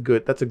fine. That's a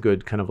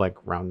good kind of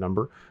round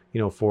number,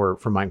 for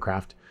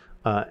Minecraft.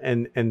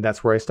 And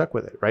that's where I stuck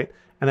with it. Right.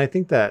 And I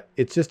think that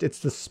it's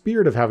the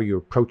spirit of how you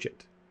approach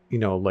it,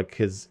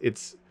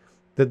 it's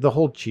the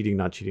whole cheating,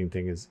 not cheating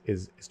thing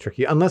is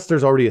tricky unless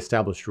there's already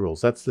established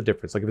rules. That's the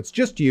difference. If it's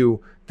just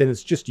you, then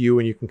it's just you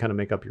and you can kind of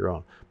make up your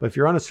own. But if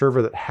you're on a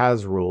server that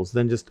has rules,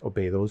 then just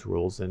obey those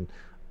rules and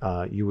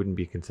you wouldn't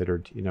be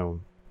considered,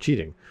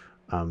 cheating.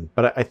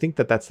 But I think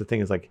that's the thing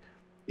is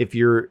if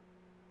you're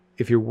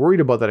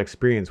worried about that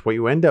experience, what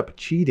you end up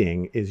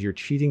cheating is you're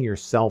cheating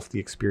yourself the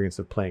experience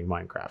of playing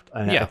Minecraft.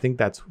 And yeah. I think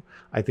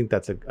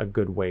that's a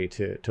good way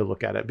to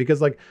look at it,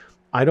 because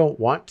I don't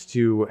want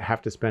to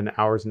have to spend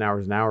hours and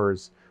hours and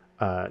hours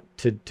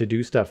to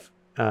do stuff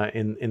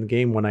in the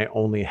game when I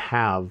only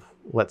have,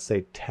 let's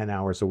say, 10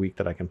 hours a week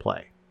that I can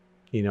play,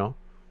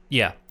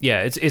 Yeah.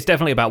 It's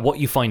definitely about what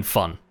you find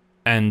fun.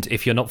 And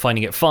if you're not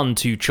finding it fun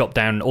to chop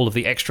down all of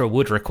the extra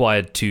wood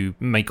required to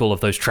make all of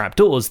those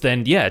trapdoors,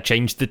 then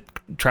change the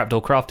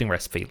trapdoor crafting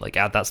recipe.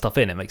 Add that stuff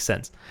in. It makes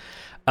sense.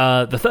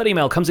 The third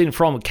email comes in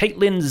from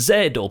Caitlin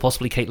Z, or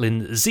possibly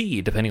Caitlin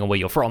Z, depending on where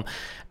you're from.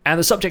 And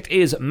the subject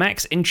is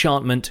Max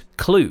Enchantment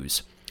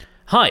Clues.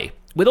 Hi.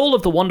 With all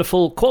of the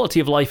wonderful quality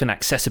of life and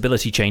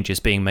accessibility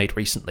changes being made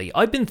recently,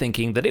 I've been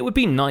thinking that it would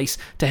be nice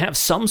to have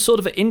some sort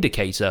of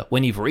indicator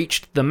when you've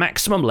reached the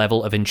maximum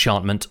level of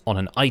enchantment on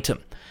an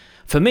item.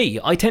 For me,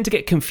 I tend to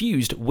get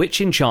confused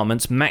which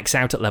enchantments max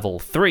out at level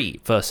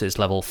 3 versus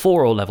level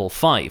 4 or level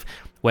 5.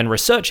 When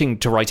researching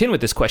to write in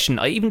with this question,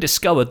 I even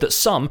discovered that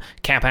some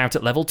cap out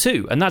at level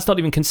 2, and that's not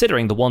even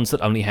considering the ones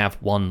that only have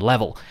 1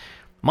 level.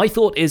 My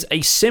thought is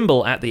a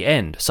symbol at the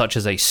end, such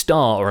as a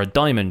star or a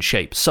diamond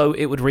shape, so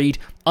it would read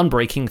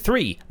Unbreaking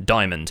 3,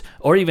 Diamond,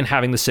 or even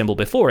having the symbol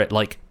before it,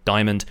 like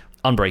Diamond,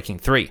 Unbreaking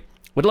 3.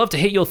 Would love to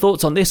hear your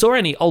thoughts on this or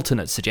any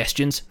alternate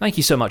suggestions. Thank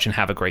you so much and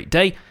have a great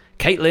day.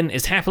 Caitlin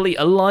is happily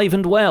alive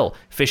and well,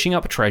 fishing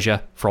up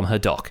treasure from her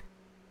dock.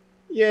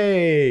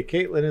 Yay,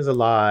 Caitlin is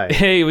alive.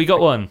 Hey, we got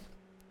one.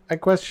 I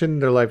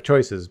questioned their life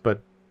choices,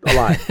 but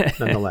alive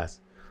nonetheless.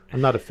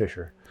 I'm not a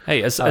fisher.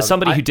 Hey, as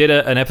somebody who did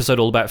an episode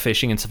all about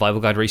fishing and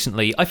Survival Guide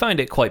recently, I find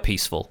it quite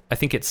peaceful. I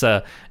think it's,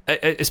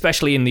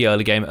 especially in the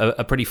early game,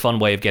 a pretty fun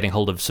way of getting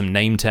hold of some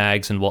name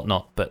tags and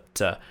whatnot. But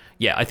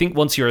I think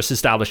once you're as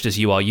established as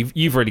you are,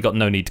 you've really got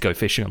no need to go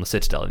fishing on the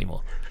Citadel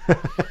anymore.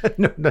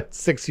 No, not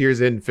 6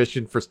 years in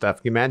fishing for stuff.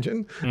 Can you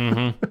imagine?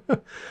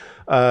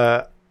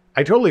 Mm-hmm.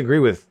 I totally agree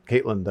with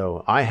Caitlin,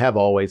 though. I have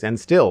always and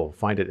still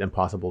find it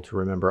impossible to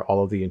remember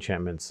all of the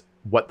enchantments,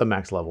 what the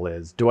max level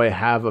is. Do I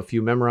have a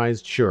few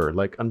memorized? Sure,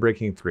 like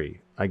Unbreaking 3.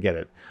 I get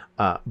it.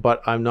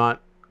 But I'm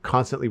not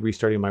constantly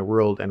restarting my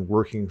world and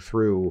working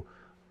through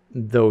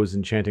those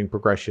enchanting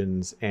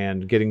progressions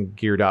and getting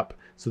geared up,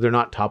 so they're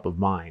not top of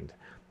mind.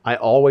 I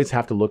always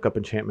have to look up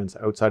enchantments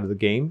outside of the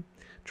game,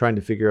 trying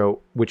to figure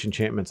out which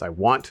enchantments I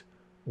want,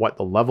 what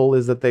the level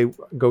is that they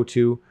go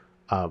to,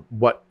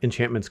 what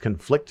enchantments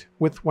conflict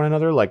with one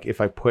another. Like if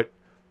I put,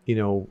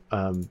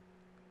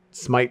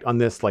 smite on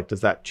this, like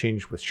does that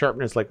change with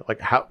sharpness?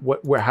 Like how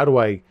do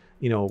I,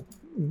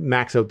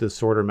 max out this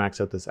sword or max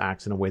out this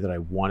axe in a way that I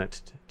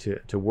want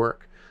it to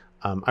work?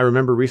 I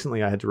remember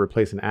recently I had to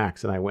replace an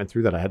axe, and I went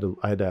through that.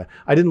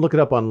 I didn't look it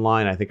up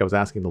online. I think I was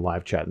asking the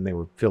live chat, and they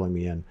were filling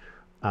me in.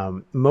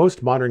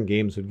 Most modern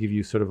games would give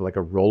you sort of like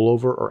a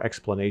rollover or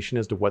explanation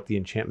as to what the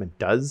enchantment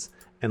does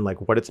and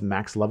like what its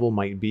max level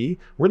might be. A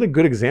really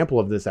good example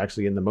of this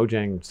actually in the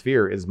Mojang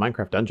sphere is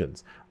Minecraft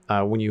Dungeons.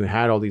 when you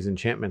had all these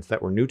enchantments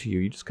that were new to you,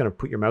 you just kind of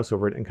put your mouse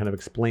over it and kind of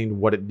explained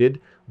what it did,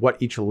 what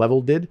each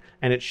level did,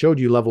 and it showed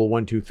you level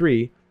 1, 2,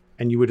 3,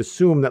 and you would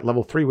assume that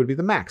level 3 would be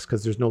the max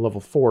because there's no level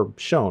 4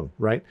 shown,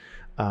 right?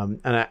 And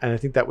I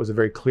think that was a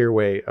very clear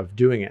way of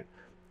doing it.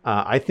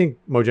 I think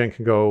Mojang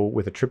can go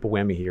with a triple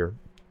whammy here.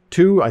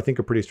 2, I think,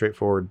 are pretty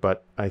straightforward,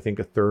 but I think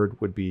a third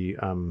would be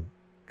kind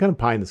of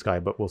pie in the sky,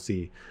 but we'll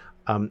see.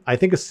 I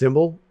think a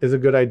symbol is a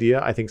good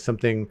idea. I think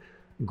something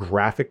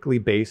graphically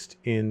based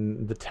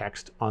in the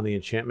text on the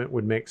enchantment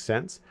would make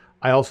sense.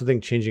 I also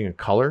think changing a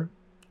color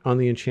on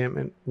the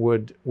enchantment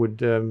would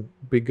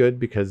be good,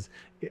 because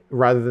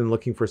rather than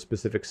looking for a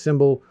specific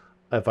symbol,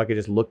 if I could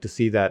just look to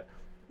see that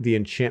the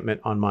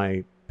enchantment on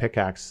my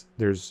pickaxe,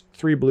 there's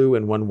 3 blue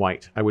and 1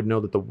 white, I would know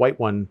that the white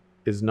one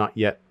is not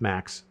yet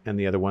max and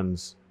the other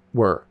ones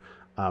were.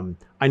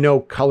 I know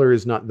color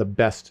is not the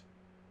best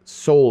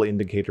sole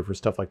indicator for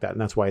stuff like that,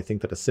 and that's why I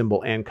think that a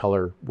symbol and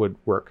color would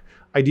work.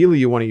 Ideally,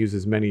 you want to use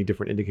as many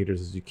different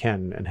indicators as you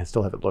can and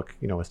still have it look,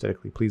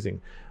 aesthetically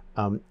pleasing.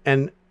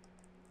 And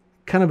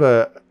kind of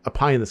a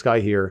pie in the sky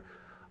here,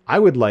 I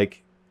would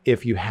like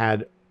if you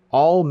had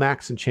all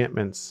max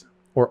enchantments,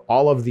 or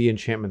all of the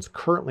enchantments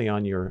currently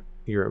on your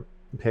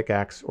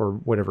pickaxe or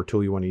whatever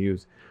tool you want to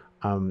use,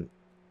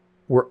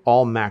 were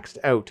all maxed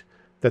out,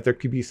 that there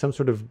could be some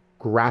sort of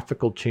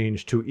graphical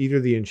change to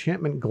either the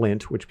enchantment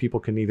glint, which people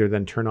can either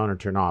then turn on or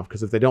turn off,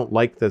 because if they don't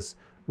like this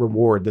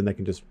reward, then they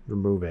can just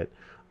remove it,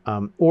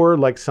 or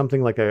like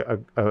something like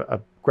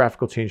a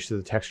graphical change to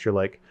the texture,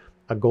 like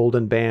a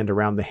golden band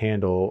around the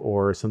handle,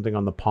 or something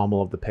on the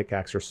pommel of the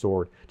pickaxe or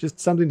sword, just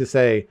something to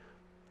say,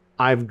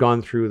 I've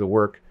gone through the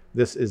work,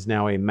 this is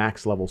now a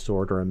max level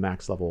sword or a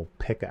max level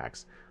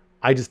pickaxe.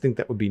 I just think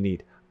that would be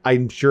neat.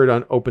 I'm sure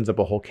it opens up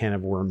a whole can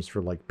of worms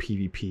for like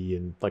PvP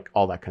and like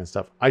all that kind of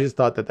stuff. I just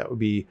thought that would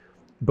be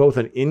both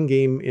an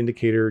in-game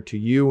indicator to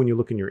you when you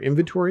look in your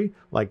inventory,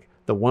 like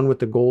the one with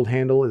the gold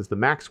handle is the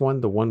max one,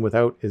 the one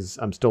without is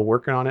I'm still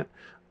working on it.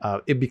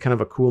 It'd be kind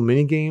of a cool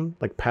mini game,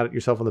 like pat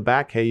yourself on the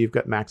back. Hey, you've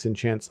got max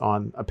enchants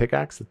on a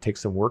pickaxe. That takes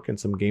some work and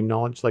some game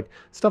knowledge, like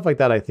stuff like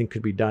that. I think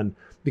could be done,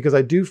 because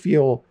I do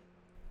feel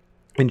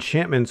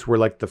enchantments were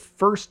like the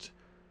first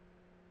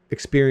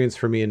experience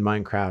for me in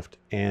Minecraft,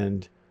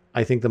 and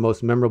I think the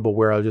most memorable,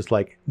 where I was just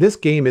like, this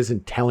game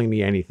isn't telling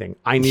me anything.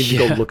 I need to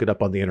go look it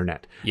up on the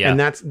internet. Yeah. And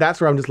that's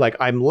where I'm just like,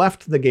 I'm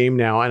left the game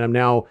now, and I'm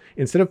now,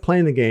 instead of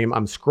playing the game,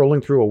 I'm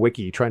scrolling through a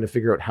wiki trying to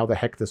figure out how the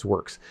heck this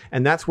works.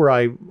 And that's where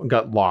I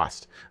got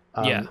lost.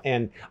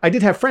 And I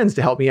did have friends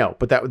to help me out,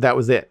 but that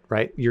was it,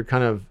 right? You're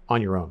kind of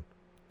on your own.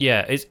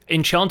 Yeah,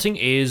 enchanting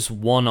is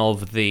one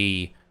of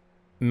the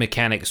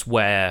mechanics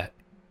where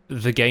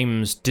the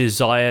game's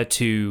desire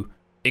to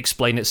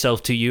explain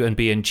itself to you and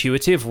be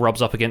intuitive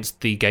rubs up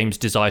against the game's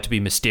desire to be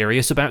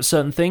mysterious about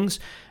certain things.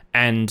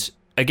 And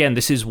again,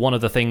 this is one of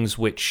the things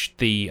which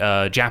the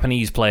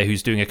Japanese player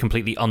who's doing a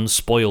completely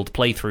unspoiled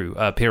playthrough,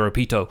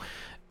 Piropito,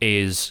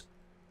 is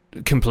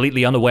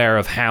completely unaware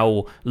of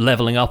how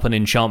leveling up an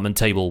enchantment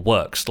table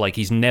works. Like,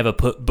 he's never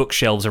put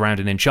bookshelves around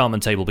an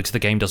enchantment table because the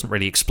game doesn't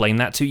really explain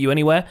that to you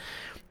anywhere.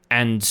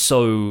 And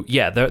so,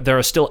 yeah, there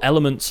are still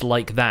elements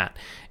like that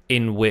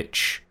in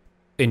which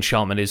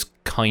enchantment is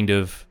kind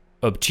of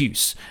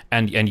obtuse,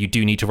 and you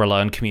do need to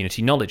rely on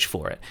community knowledge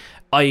for it.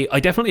 I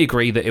definitely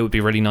agree that it would be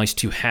really nice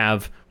to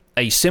have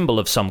a symbol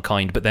of some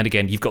kind, but then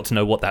again, you've got to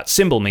know what that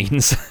symbol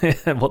means,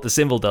 what the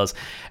symbol does,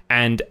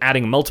 and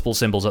adding multiple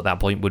symbols at that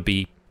point would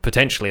be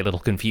potentially a little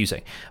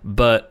confusing.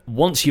 But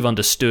once you've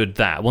understood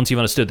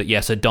that,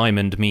 yes, a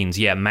diamond means,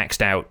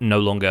 maxed out, no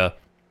longer,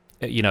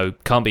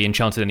 can't be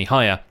enchanted any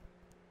higher,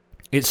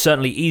 it's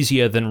certainly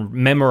easier than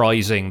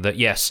memorizing that,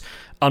 yes,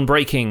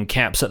 Unbreaking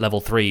caps at level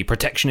 3,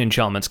 Protection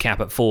enchantments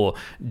cap at 4,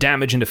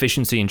 Damage and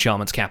Efficiency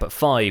enchantments cap at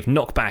 5,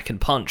 Knockback and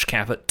Punch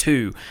cap at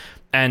 2.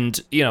 And,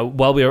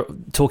 while we were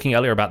talking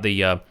earlier about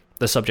the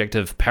subject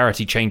of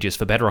parity changes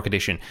for Bedrock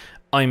Edition,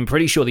 I'm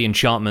pretty sure the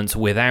enchantments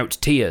without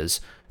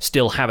tiers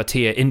still have a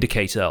tier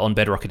indicator on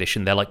Bedrock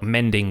Edition. They're like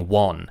Mending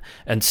 1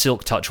 and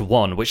Silk Touch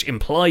 1, which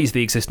implies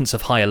the existence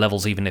of higher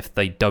levels even if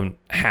they don't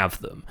have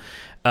them.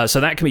 So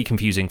that can be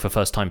confusing for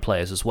first-time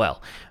players as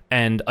well.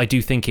 And I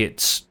do think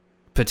it's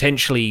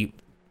potentially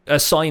a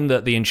sign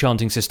that the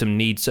enchanting system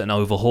needs an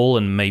overhaul,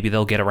 and maybe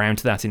they'll get around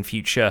to that in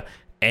future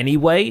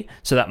anyway.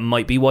 So that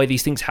might be why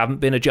these things haven't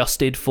been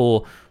adjusted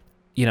for,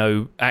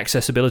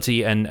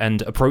 accessibility and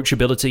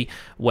approachability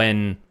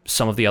when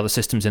some of the other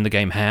systems in the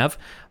game have.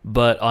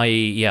 But I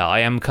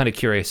am kind of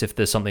curious if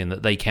there's something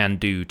that they can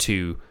do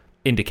to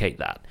indicate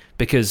that,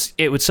 because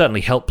it would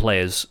certainly help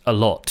players a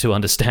lot to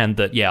understand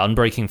that,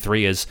 Unbreaking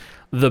 3 is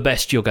the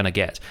best you're going to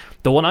get.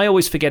 The one I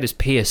always forget is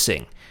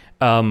Piercing,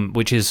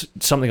 which is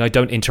something I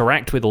don't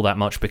interact with all that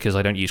much because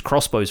I don't use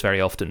crossbows very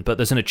often, but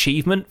there's an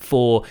achievement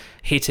for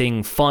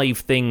hitting 5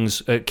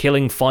 things,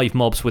 killing 5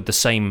 mobs with the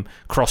same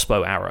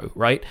crossbow arrow,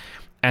 right?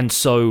 And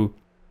so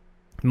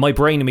my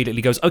brain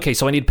immediately goes, okay,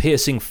 so I need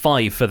piercing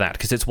 5 for that,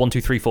 because it's 1,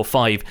 2, 3, 4,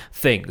 5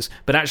 things.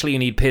 But actually you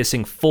need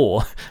piercing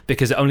 4,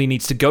 because it only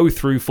needs to go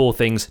through 4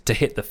 things to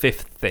hit the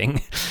 5th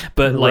thing.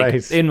 But like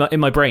Right. in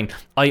my brain,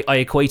 I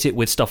equate it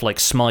with stuff like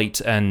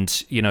smite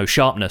and, you know,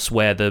 sharpness,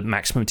 where the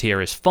maximum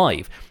tier is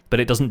 5, but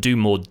it doesn't do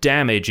more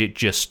damage, it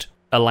just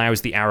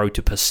allows the arrow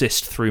to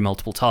persist through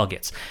multiple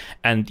targets.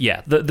 And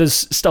yeah, there's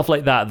stuff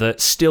like that that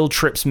still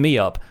trips me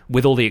up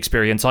with all the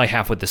experience I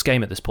have with this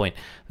game at this point,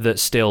 that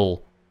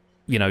still,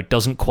 you know,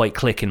 doesn't quite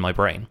click in my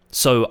brain.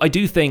 So I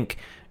do think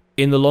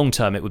in the long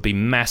term it would be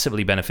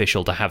massively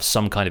beneficial to have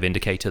some kind of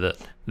indicator that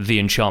the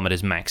enchantment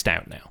is maxed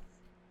out now.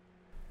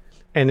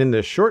 And in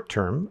the short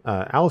term,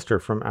 Alistair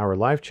from our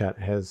live chat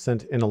has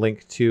sent in a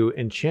link to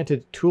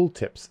enchanted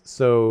tooltips.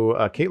 So,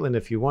 Caitlin,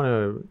 if you want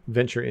to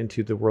venture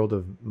into the world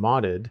of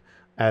modded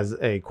as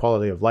a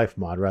quality of life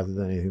mod rather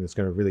than anything that's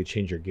going to really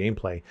change your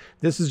gameplay,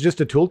 this is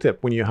just a tooltip.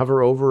 When you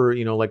hover over,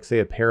 you know, like say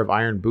a pair of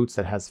iron boots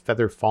that has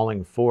feather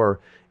falling 4,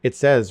 it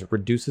says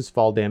reduces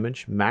fall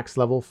damage, max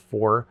level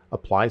 4,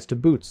 applies to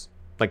boots.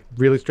 Like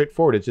really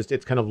straightforward.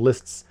 It's kind of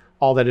lists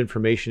all that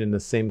information in the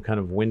same kind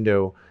of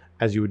window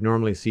as you would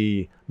normally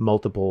see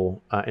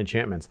multiple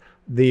enchantments.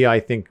 The,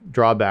 I think,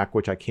 drawback,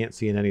 which I can't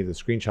see in any of the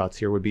screenshots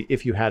here, would be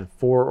if you had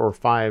 4 or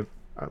 5,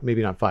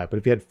 maybe not 5, but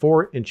if you had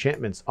 4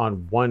 enchantments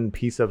on one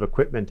piece of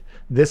equipment,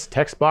 this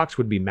text box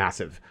would be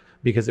massive,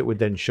 because it would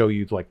then show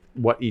you like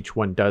what each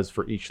one does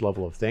for each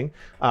level of thing.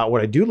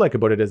 What I do like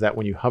about it is that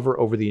when you hover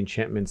over the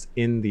enchantments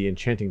in the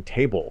enchanting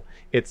table,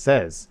 it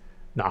says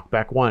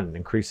knockback 1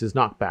 increases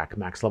knockback,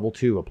 max level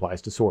 2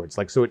 applies to swords.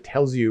 Like, so it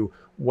tells you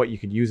what you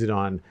could use it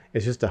on.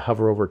 It's just a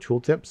hover over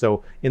tooltip.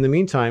 So in the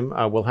meantime,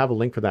 we'll have a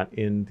link for that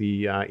in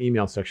the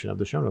email section of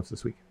the show notes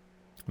this week.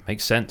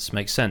 Makes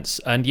sense.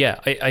 And yeah,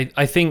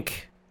 I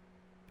think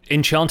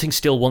enchanting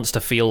still wants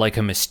to feel like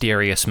a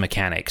mysterious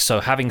mechanic,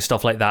 so having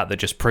stuff like that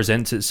just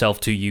presents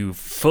itself to you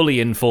fully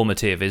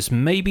informative is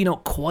maybe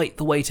not quite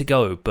the way to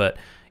go. But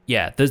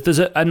yeah, there's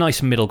a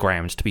nice middle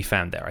ground to be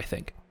found there, I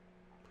think.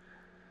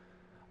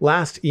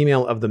 Last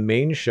email of the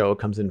main show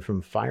comes in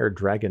from Fire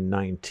Dragon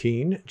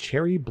 19.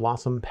 Cherry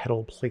blossom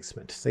petal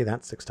placement. Say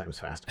that 6 times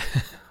fast.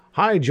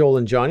 Hi, Joel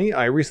and Johnny.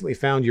 I recently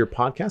found your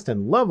podcast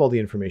and love all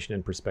the information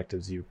and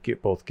perspectives you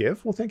both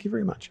give. Well, thank you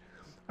very much.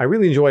 I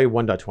really enjoy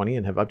 1.20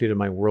 and have updated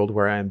my world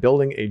where I am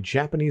building a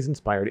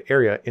Japanese-inspired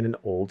area in an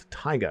old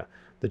taiga.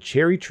 The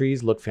cherry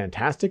trees look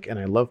fantastic, and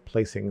I love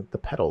placing the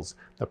petals.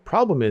 The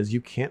problem is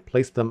you can't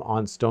place them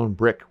on stone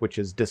brick, which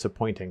is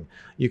disappointing.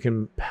 You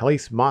can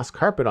place moss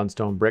carpet on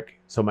stone brick,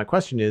 so my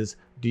question is,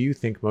 do you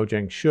think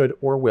Mojang should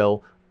or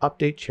will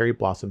update cherry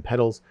blossom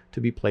petals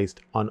to be placed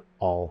on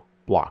all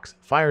blocks?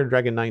 Fire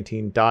Dragon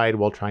 19 died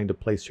while trying to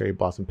place cherry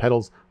blossom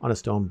petals on a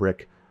stone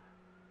brick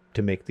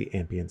to make the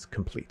ambience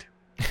complete.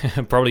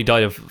 Probably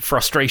died of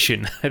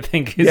frustration, I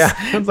think.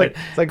 It's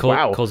like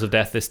wow. Cause of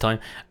death this time.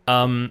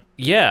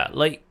 Yeah,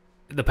 like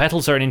the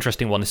petals are an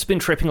interesting one. It's been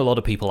tripping a lot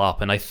of people up,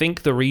 and I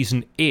think the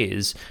reason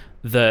is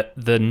that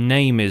the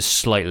name is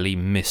slightly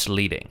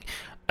misleading.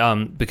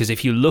 Because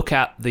if you look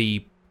at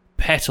the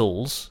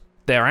petals,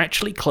 they're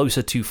actually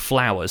closer to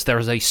flowers. There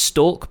is a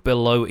stalk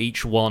below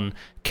each one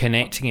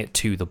connecting it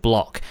to the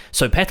block.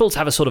 So petals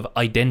have a sort of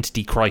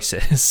identity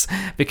crisis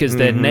because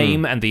their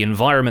name and the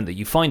environment that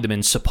you find them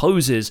in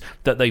supposes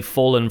that they've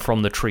fallen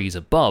from the trees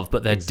above,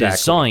 but their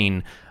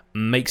design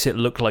makes it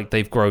look like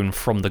they've grown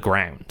from the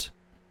ground.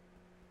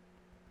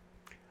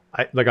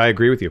 I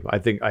agree with you. I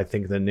think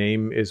the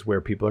name is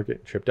where people are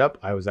getting tripped up.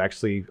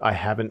 I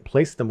haven't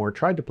placed them or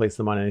tried to place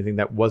them on anything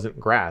that wasn't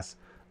grass.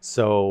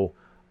 So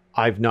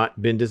I've not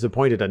been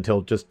disappointed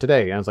until just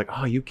today. I was like,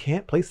 oh, you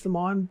can't place them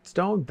on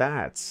stone?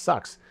 That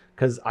sucks.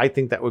 Because I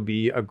think that would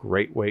be a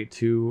great way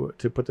to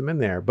put them in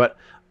there. But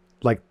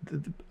like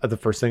the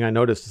first thing I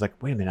noticed is like,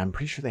 wait a minute, I'm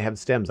pretty sure they have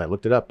stems. I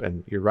looked it up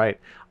and you're right.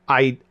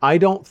 I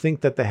don't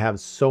think that they have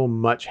so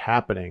much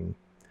happening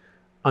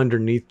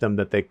underneath them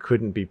that they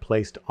couldn't be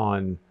placed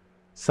on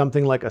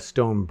something like a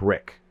stone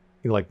brick.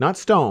 You know, like not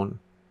stone,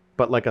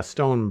 but like a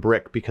stone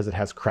brick because it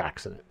has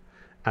cracks in it.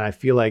 And I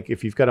feel like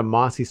if you've got a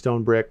mossy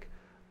stone brick,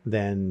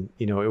 then,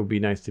 you know, it would be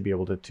nice to be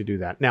able to do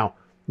that. Now,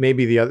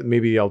 maybe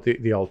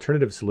the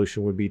alternative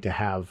solution would be to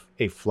have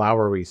a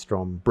flowery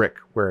stone brick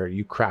where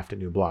you craft a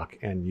new block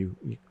and you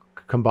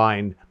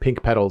combine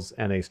pink petals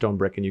and a stone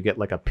brick and you get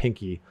like a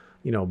pinky,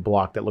 you know,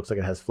 block that looks like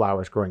it has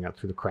flowers growing out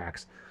through the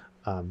cracks.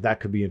 That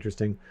could be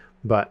interesting.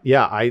 But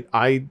yeah,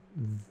 I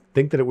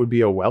think that it would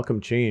be a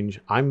welcome change.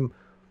 I'm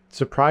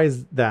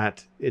surprised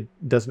that it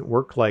doesn't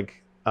work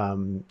like,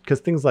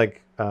 because things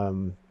like,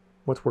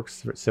 what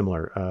works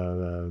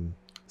similar?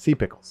 Sea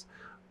pickles,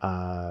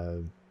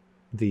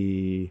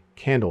 the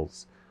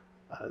candles,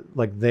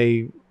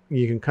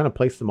 you can kind of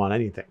place them on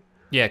anything.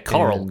 Yeah,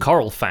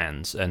 coral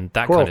fans and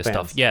that kind of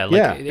stuff. Yeah,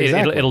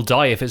 exactly. It'll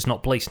die if it's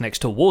not placed next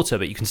to water,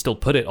 but you can still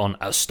put it on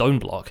a stone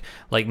block.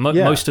 Like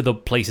most of the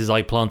places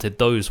I planted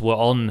those were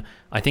on,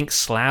 I think,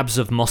 slabs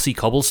of mossy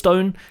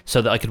cobblestone,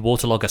 so that I could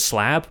waterlog a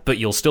slab, but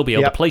you'll still be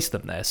able to place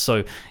them there.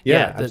 So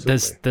yeah,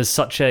 there's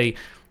such a.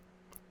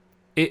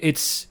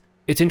 It's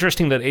it's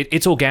interesting that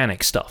it's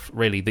organic stuff,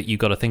 really, that you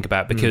got to think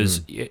about,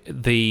 because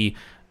the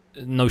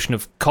notion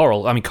of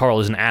coral, I mean, coral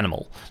is an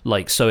animal,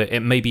 like, so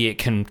maybe it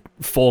can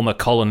form a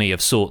colony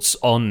of sorts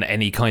on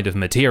any kind of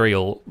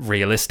material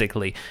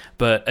realistically,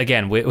 but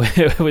again,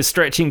 we're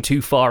stretching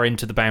too far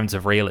into the bounds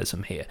of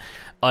realism here.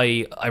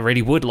 I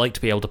really would like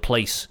to be able to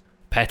place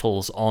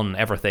petals on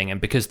everything, and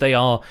because they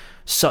are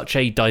such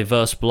a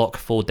diverse block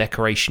for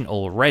decoration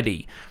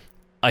already,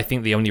 I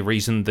think the only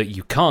reason that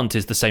you can't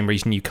is the same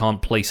reason you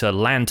can't place a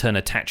lantern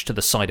attached to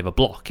the side of a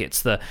block.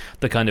 It's the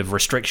kind of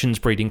restrictions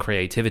breeding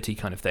creativity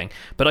kind of thing.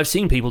 But I've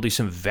seen people do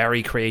some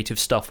very creative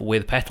stuff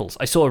with petals.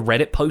 I saw a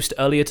Reddit post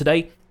earlier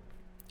today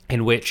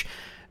in which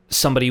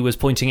somebody was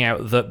pointing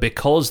out that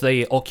because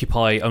they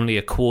occupy only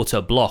a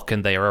quarter block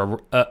and they are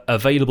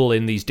available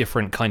in these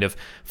different kind of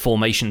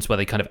formations where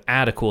they kind of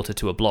add a quarter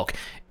to a block,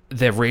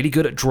 they're really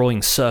good at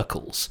drawing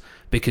circles,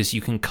 because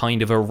you can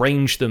kind of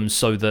arrange them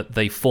so that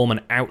they form an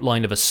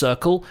outline of a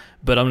circle,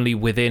 but only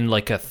within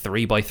like a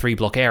 3x3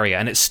 block area,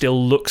 and it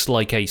still looks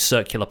like a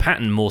circular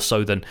pattern more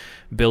so than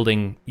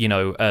building, you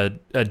know,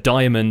 a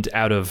diamond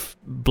out of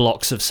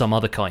blocks of some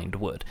other kind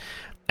would.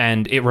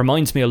 And it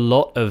reminds me a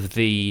lot of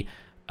the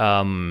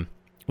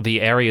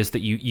areas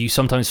that you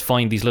sometimes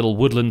find these little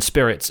woodland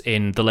spirits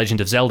in the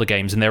Legend of Zelda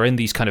games, and they're in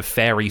these kind of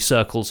fairy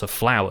circles of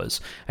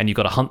flowers, and you've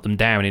got to hunt them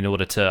down in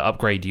order to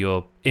upgrade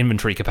your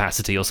inventory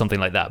capacity or something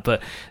like that.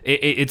 But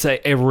it's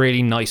a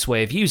really nice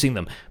way of using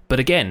them. But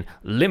again,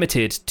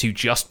 limited to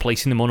just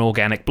placing them on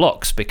organic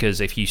blocks,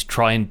 because if you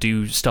try and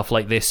do stuff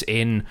like this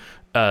in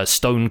a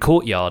stone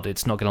courtyard,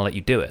 it's not going to let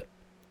you do it.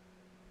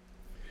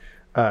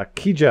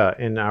 Kija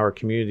in our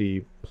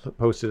community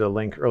posted a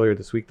link earlier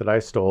this week that I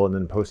stole and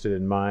then posted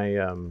in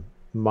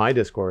my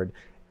Discord,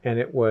 and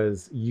it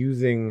was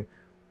using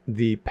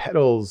the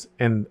petals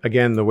and,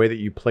 again, the way that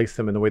you place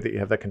them and the way that you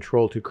have that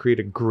control to create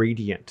a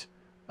gradient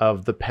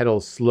of the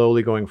petals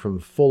slowly going from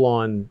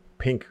full-on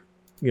pink,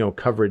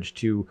 coverage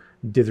to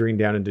dithering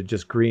down into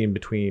just green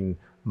between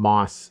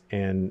moss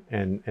and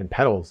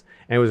petals,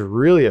 and it was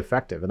really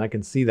effective, and I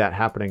can see that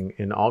happening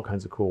in all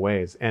kinds of cool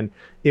ways. And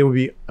it would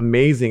be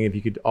amazing if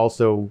you could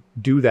also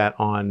do that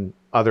on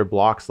other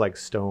blocks like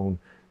stone,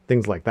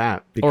 things like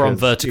that, or on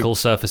vertical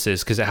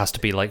surfaces, because it has to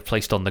be like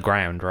placed on the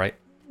ground, right?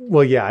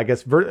 Well, yeah, I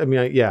guess it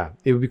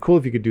would be cool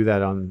if you could do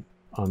that on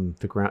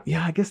the ground.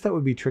 Yeah, I guess that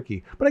would be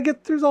tricky, but I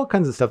get there's all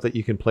kinds of stuff that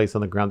you can place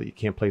on the ground that you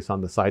can't place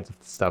on the sides of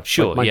the stuff.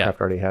 Sure, like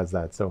Minecraft already has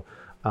that. So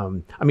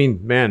I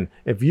mean, man,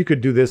 if you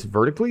could do this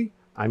vertically,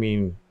 I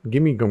mean,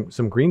 give me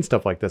some green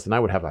stuff like this, and I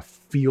would have a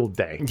field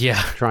day.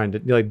 Yeah, trying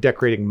to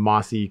decorating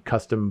mossy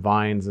custom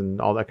vines and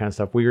all that kind of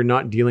stuff, where you're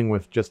not dealing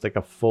with just like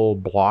a full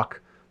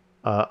block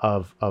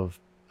of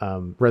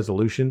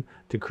resolution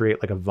to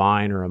create like a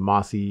vine or a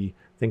mossy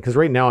thing. Because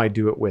right now I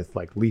do it with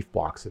like leaf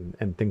blocks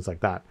and things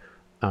like that.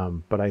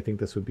 But I think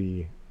this would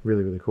be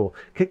really, really cool.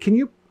 Can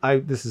you?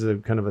 This is a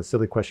kind of a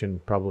silly question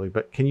probably,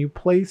 but can you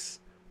place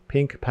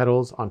pink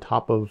petals on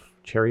top of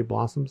cherry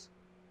blossoms?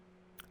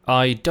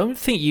 I don't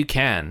think you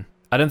can.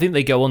 I don't think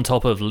they go on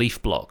top of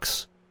leaf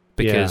blocks,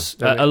 because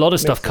a lot of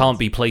stuff can't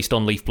be placed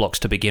on leaf blocks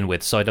to begin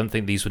with, so I don't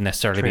think these would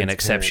necessarily be an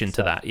exception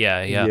to that. Yeah,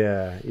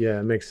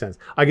 it makes sense.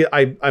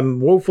 I'm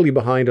woefully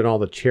behind on all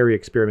the cherry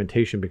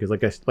experimentation, because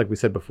like we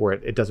said before,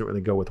 it doesn't really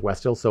go with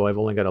West Hill, so I've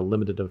only got a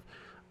limited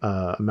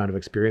amount of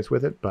experience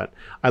with it. But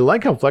I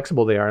like how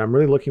flexible they are, and I'm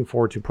really looking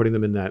forward to putting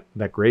them in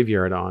that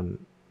graveyard on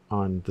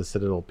the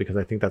Citadel, because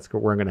I think that's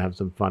where I'm going to have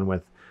some fun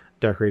with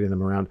decorating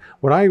them around.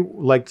 What I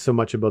liked so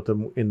much about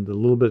them in the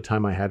little bit of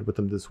time I had with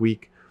them this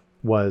week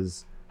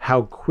was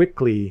how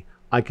quickly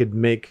I could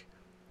make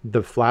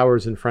the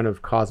flowers in front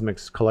of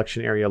Cosmic's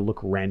collection area look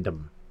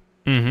random.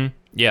 Mm-hmm.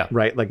 Yeah.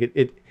 Right? Like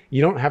it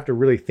you don't have to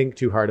really think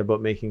too hard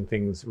about making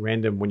things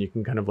random when you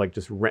can kind of like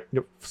just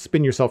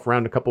spin yourself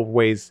around a couple of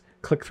ways,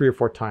 click 3 or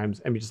 4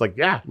 times, and be just like,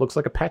 yeah, looks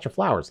like a patch of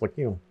flowers. Like,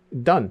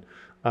 done.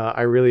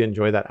 I really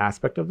enjoy that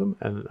aspect of them,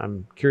 and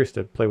I'm curious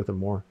to play with them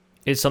more.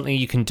 It's something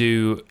you can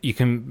do. You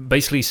can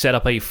basically set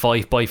up a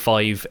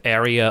 5x5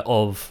 area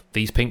of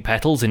these pink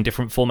petals in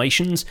different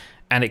formations,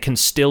 and it can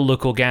still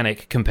look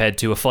organic compared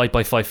to a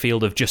 5x5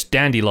 field of just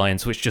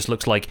dandelions, which just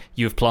looks like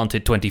you've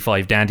planted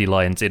 25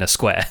 dandelions in a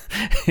square.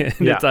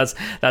 Yeah.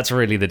 That's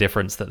really the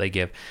difference that they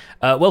give.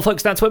 Well,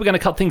 folks, that's where we're going to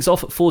cut things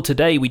off for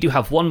today. We do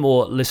have one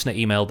more listener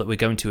email that we're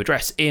going to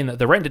address in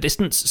the render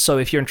distance, so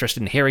if you're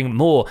interested in hearing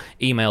more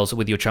emails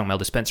with your Chunk Mail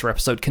Dispenser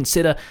episode,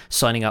 consider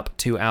signing up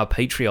to our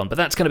Patreon. But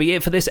that's going to be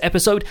it for this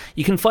episode.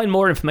 You can find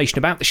more information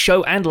about the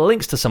show and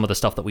links to some of the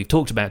stuff that we've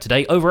talked about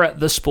today over at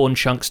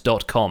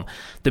thespawnchunks.com.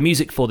 The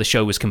music for the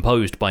show was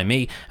composed by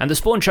me, and The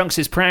Spawn Chunks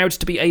is proud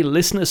to be a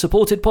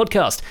listener-supported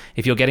podcast.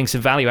 If you're getting some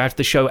value out of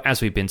the show,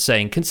 as we've been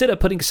saying, consider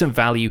putting some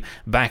value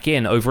back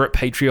in over at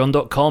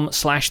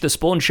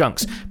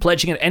patreon.com/thespawnchunks.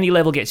 Pledging at any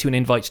level gets you an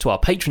invite to our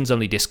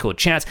patrons-only Discord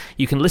chat.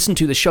 You can listen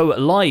to the show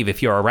live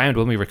if you're around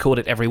when we record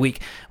it every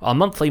week. Our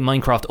monthly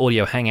Minecraft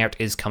audio hangout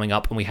is coming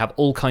up, and we have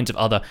all kinds of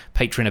other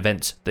patron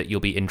events that you'll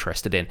be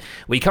interested in.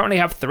 We currently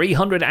have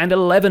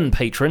 311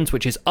 patrons,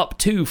 which is up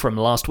 2 from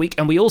last week,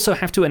 and we also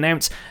have to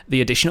announce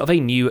the addition of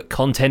a new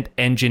Content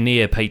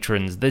Engineer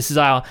patrons. This is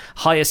our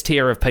highest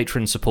tier of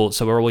patron support,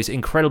 so we're always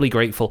incredibly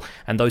grateful,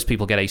 and those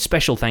people get a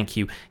special thank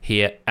you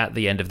here at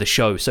the end of the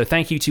show. So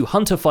thank you to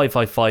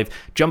Hunter555,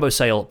 Jumbo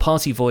Sale,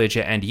 Party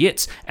Voyager, and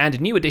Yitz, and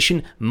new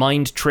addition,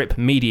 Mind Trip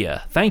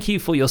Media. Thank you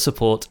for your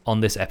support on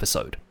this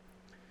episode.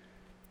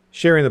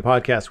 Sharing the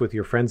podcast with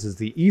your friends is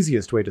the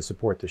easiest way to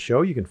support the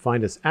show. You can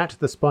find us at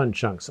The Spun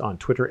Chunks on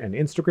Twitter and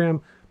Instagram.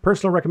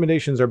 Personal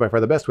recommendations are by far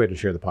the best way to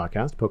share the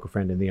podcast. Poke a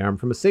friend in the arm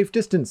from a safe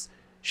distance.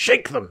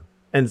 Shake them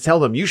and tell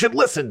them you should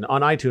listen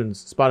on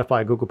iTunes,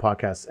 Spotify, Google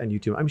Podcasts, and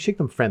YouTube. I mean, shake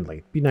them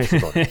friendly. Be nice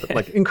about it. But,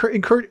 like,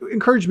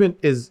 encouragement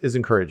is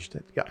encouraged.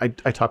 Yeah, I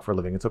talk for a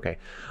living. It's okay.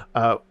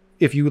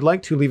 If you would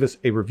like to leave us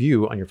a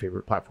review on your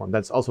favorite platform,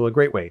 that's also a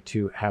great way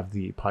to have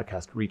the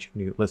podcast reach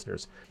new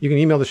listeners. You can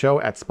email the show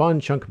at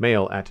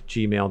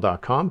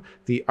spunchunkmail@gmail.com.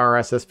 The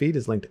RSS feed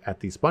is linked at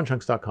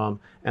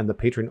thespunchunks.com, and the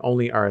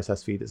patron-only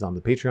RSS feed is on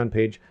the Patreon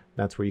page.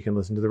 That's where you can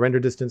listen to the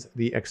render distance,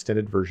 the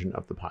extended version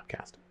of the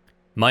podcast.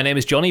 My name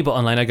is Johnny, but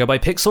online I go by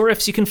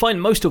Pixelriffs. You can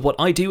find most of what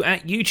I do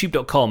at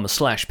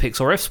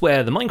youtube.com/Pixelriffs,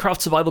 where the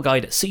Minecraft Survival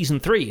Guide Season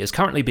 3 is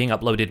currently being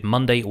uploaded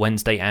Monday,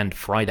 Wednesday, and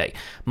Friday.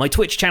 My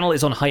Twitch channel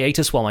is on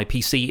hiatus while my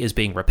PC is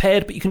being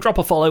repaired, but you can drop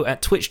a follow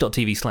at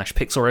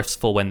twitch.tv/Pixelriffs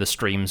for when the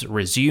streams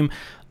resume.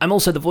 I'm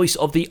also the voice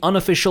of the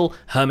unofficial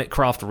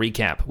Hermitcraft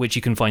Recap, which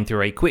you can find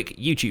through a quick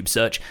YouTube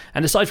search,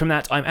 and aside from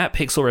that, I'm at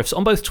Pixelriffs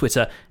on both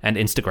Twitter and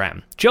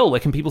Instagram. Joel,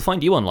 where can people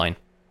find you online?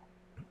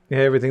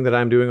 Everything that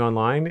I'm doing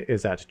online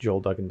is at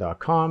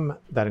joelduggan.com.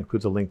 That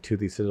includes a link to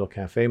the Citadel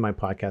Cafe, my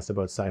podcast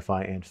about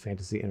sci-fi and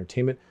fantasy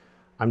entertainment.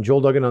 I'm Joel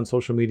Duggan on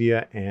social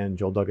media and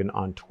Joel Duggan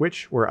on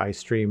Twitch, where I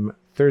stream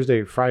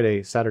Thursday,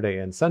 Friday, Saturday,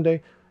 and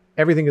Sunday.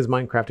 Everything is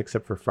Minecraft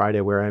except for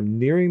Friday, where I'm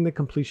nearing the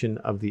completion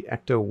of the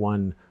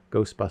Ecto-1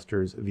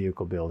 Ghostbusters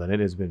vehicle build, and it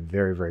has been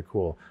very, very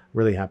cool.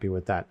 Really happy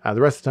with that. The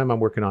rest of the time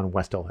I'm working on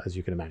Westel, as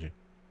you can imagine.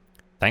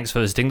 Thanks for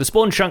visiting the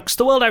Spawn Chunks.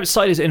 The world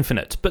outside is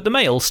infinite, but the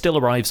mail still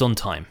arrives on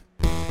time.